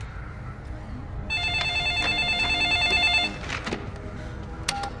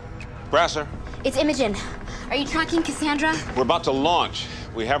 Brasser, It's Imogen. Are you tracking Kassandra? we're about to launch.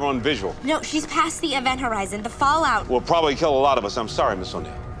 We have her on visual. No, she's past the event horizon. The fallout. Will probably kill a lot of us. I'm sorry, Miss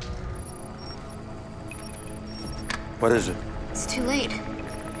O'Neill. What is it? It's too late.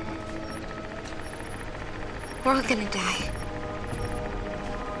 We're all gonna die.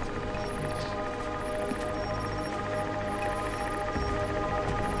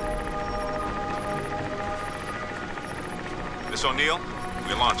 Miss O'Neill,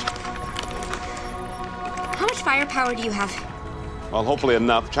 we're launching. How much firepower do you have? Well, hopefully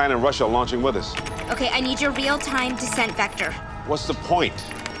enough. China and Russia are launching with us. Okay, I need your real-time descent vector. What's the point?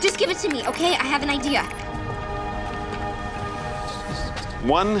 Just give it to me, okay? I have an idea.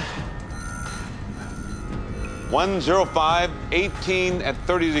 105, 18 at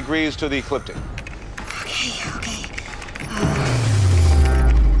 30 degrees to the ecliptic. Okay.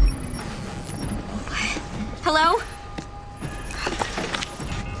 Hello?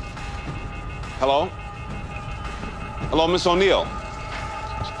 Hello? Hello, Miss O'Neill?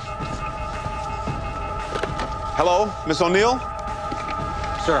 Hello, Miss O'Neill?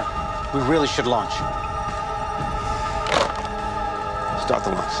 Sir, we really should launch. Start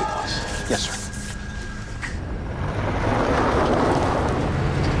the launch sequence. Yes, sir.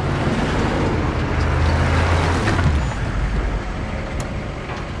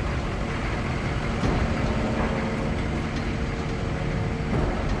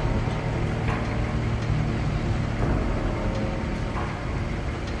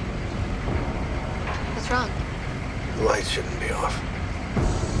 wrong? The lights shouldn't be off.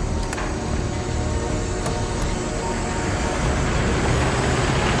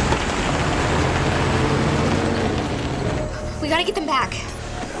 We gotta get them back. I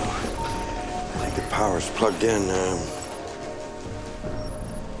think the power's plugged in. The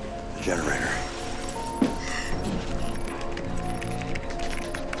generator.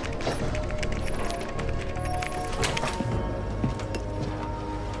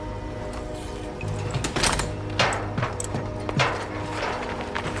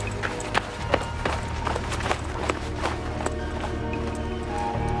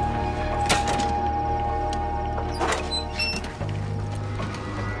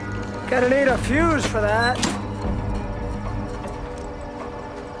 Gonna need a fuse for that.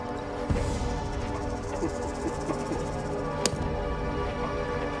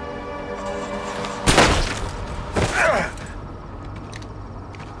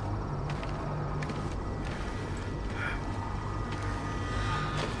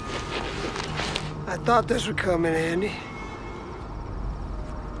 I thought this would come in handy.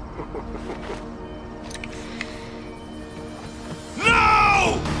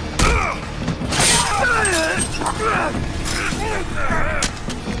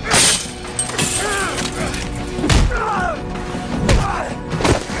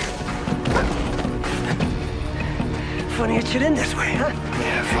 Funny it should end this way, huh?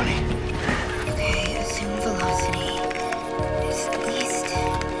 Yeah, funny. Okay, assume velocity is at least...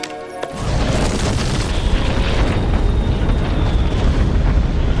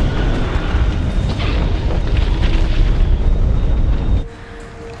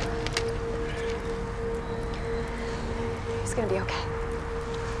 It's gonna be okay.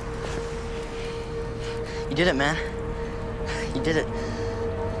 You did it, man. You did it.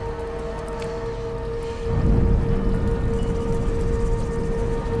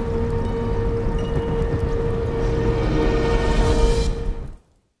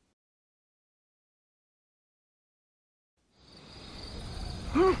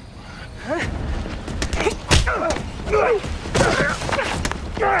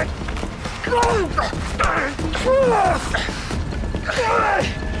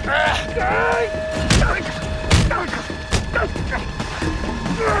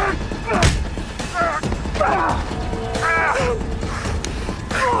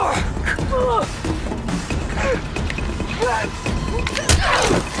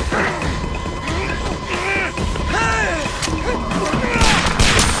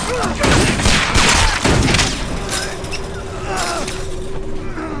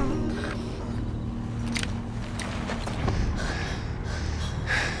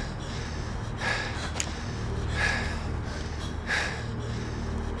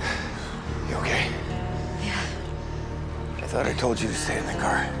 I told you to stay in the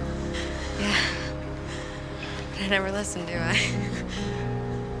car. Yeah. I never listen, do I?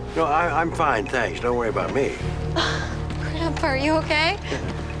 No, I'm fine, thanks. Don't worry about me. Grandpa, are you okay?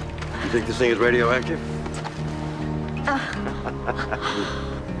 You think this thing is radioactive?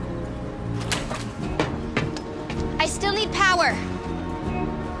 I still need power.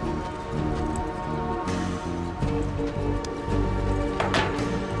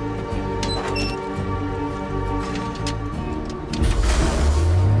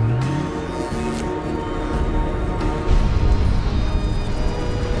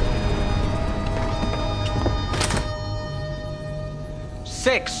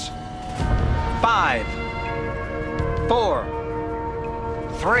 Six, 5, 4,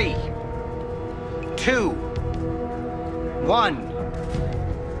 3, 2,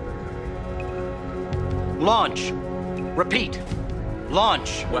 1. Launch. Repeat.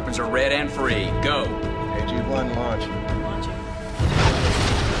 Launch. Weapons are red and free. Go. AG-1 launch.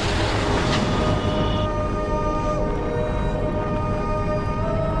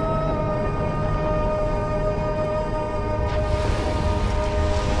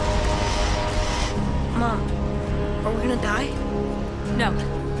 Mom, are we gonna die? No.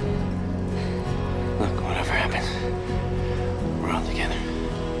 Look, whatever happens, we're all together.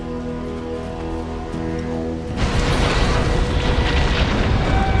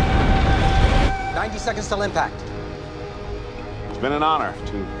 Seconds till impact. It's been an honor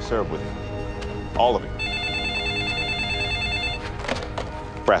to serve with you. All of you.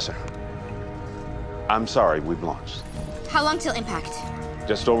 Brasser, I'm sorry we've launched. How long till impact?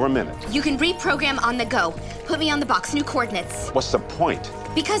 Just over a minute. You can reprogram on the go. Put me on the box, new coordinates. What's the point?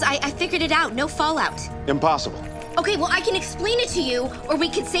 Because I figured it out, no fallout. Impossible. Okay, well, I can explain it to you, or we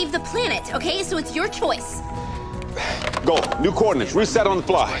could save the planet, okay? So it's your choice. Go, new coordinates, reset on the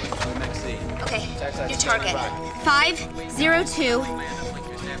fly. Okay, new target. 502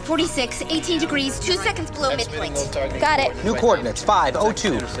 46, 18 degrees, 2 seconds below midpoint. Got it. New coordinates,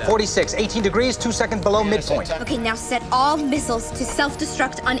 502, 46, 18 degrees, 2 seconds below midpoint. Okay, now set all missiles to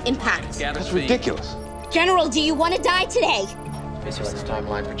self-destruct on impact. That's ridiculous. General, do you want to die today?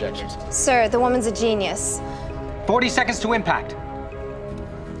 Timeline projections. Sir, the woman's a genius. 40 seconds to impact.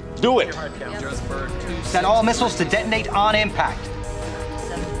 Do it. Set all missiles to detonate on impact.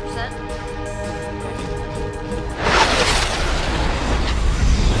 7%.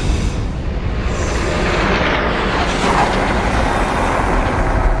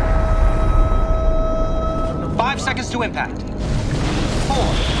 Seconds to impact. 4,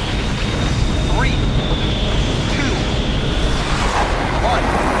 3, 2, 1.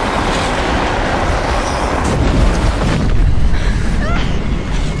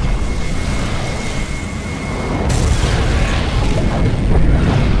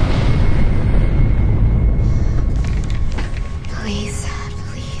 Please,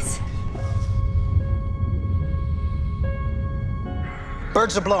 please.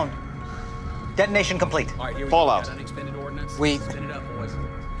 Birds are blown. Detonation complete. Fallout.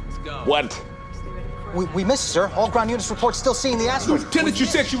 What? We missed, sir. All ground units report still seeing the asteroid. Lieutenant, you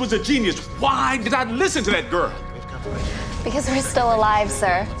said she was a genius. Why did I listen to that girl? Because we're still alive,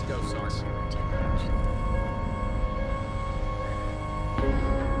 sir.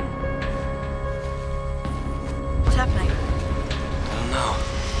 What's happening? I don't know.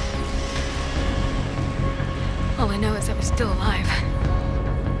 All I know is I was still alive.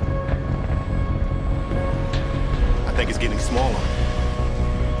 I think it's getting smaller.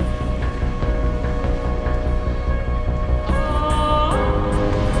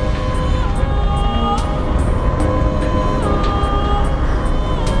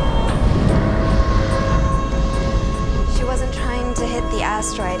 She wasn't trying to hit the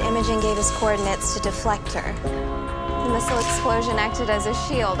asteroid. Imogen gave us coordinates to deflect her. The missile explosion acted as a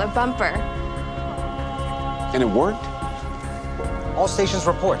shield, a bumper. And it worked? All stations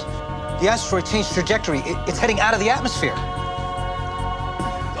report. The asteroid changed trajectory. It's heading out of the atmosphere.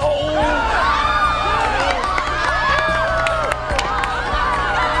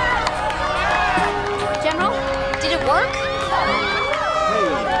 General, did it work?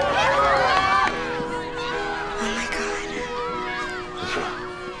 Oh my God.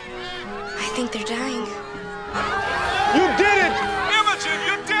 I think they're dying. You did it! Imogen,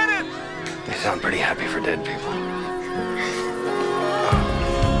 you did it! They sound pretty happy for dead people.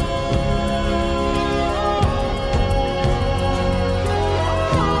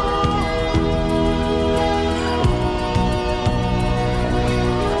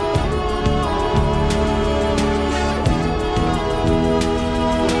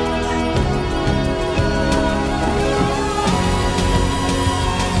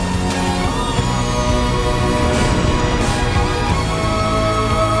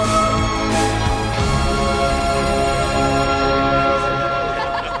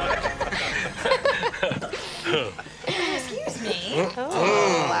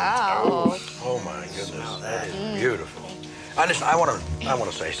 Listen, I want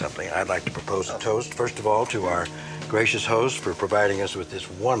to say something. I'd like to propose a toast, first of all, to our gracious host for providing us with this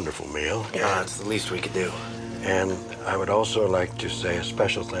wonderful meal. Yeah, it's the least we could do. And I would also like to say a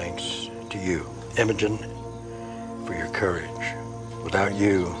special thanks to you, Imogen, for your courage. Without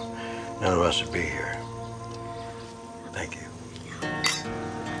you, none of us would be here. Thank you.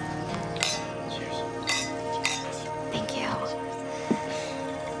 Thank you.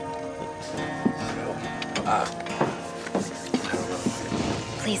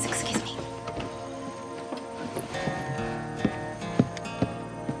 Please excuse me.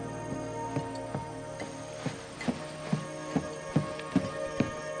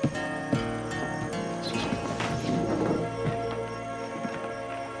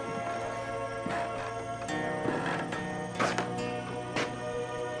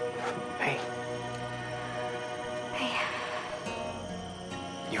 Hey. Hey.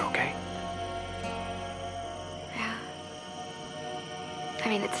 You okay? Yeah. I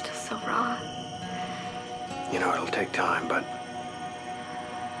mean, it's still so raw. You know, it'll take time, but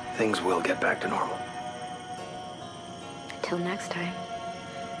things will get back to normal. Until next time.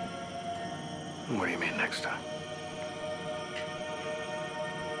 What do you mean next time?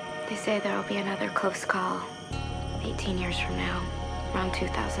 They say there'll be another close call 18 years from now, around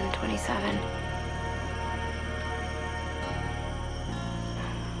 2027.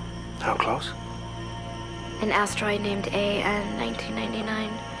 How close? An asteroid named AN 1999.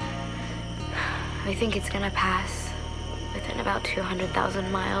 I think it's gonna pass within about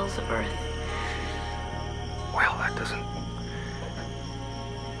 200,000 miles of Earth. Well, that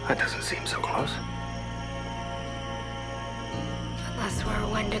doesn't seem so close. Unless we're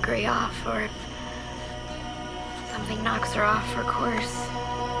 1 degree off, or if something knocks her off her course.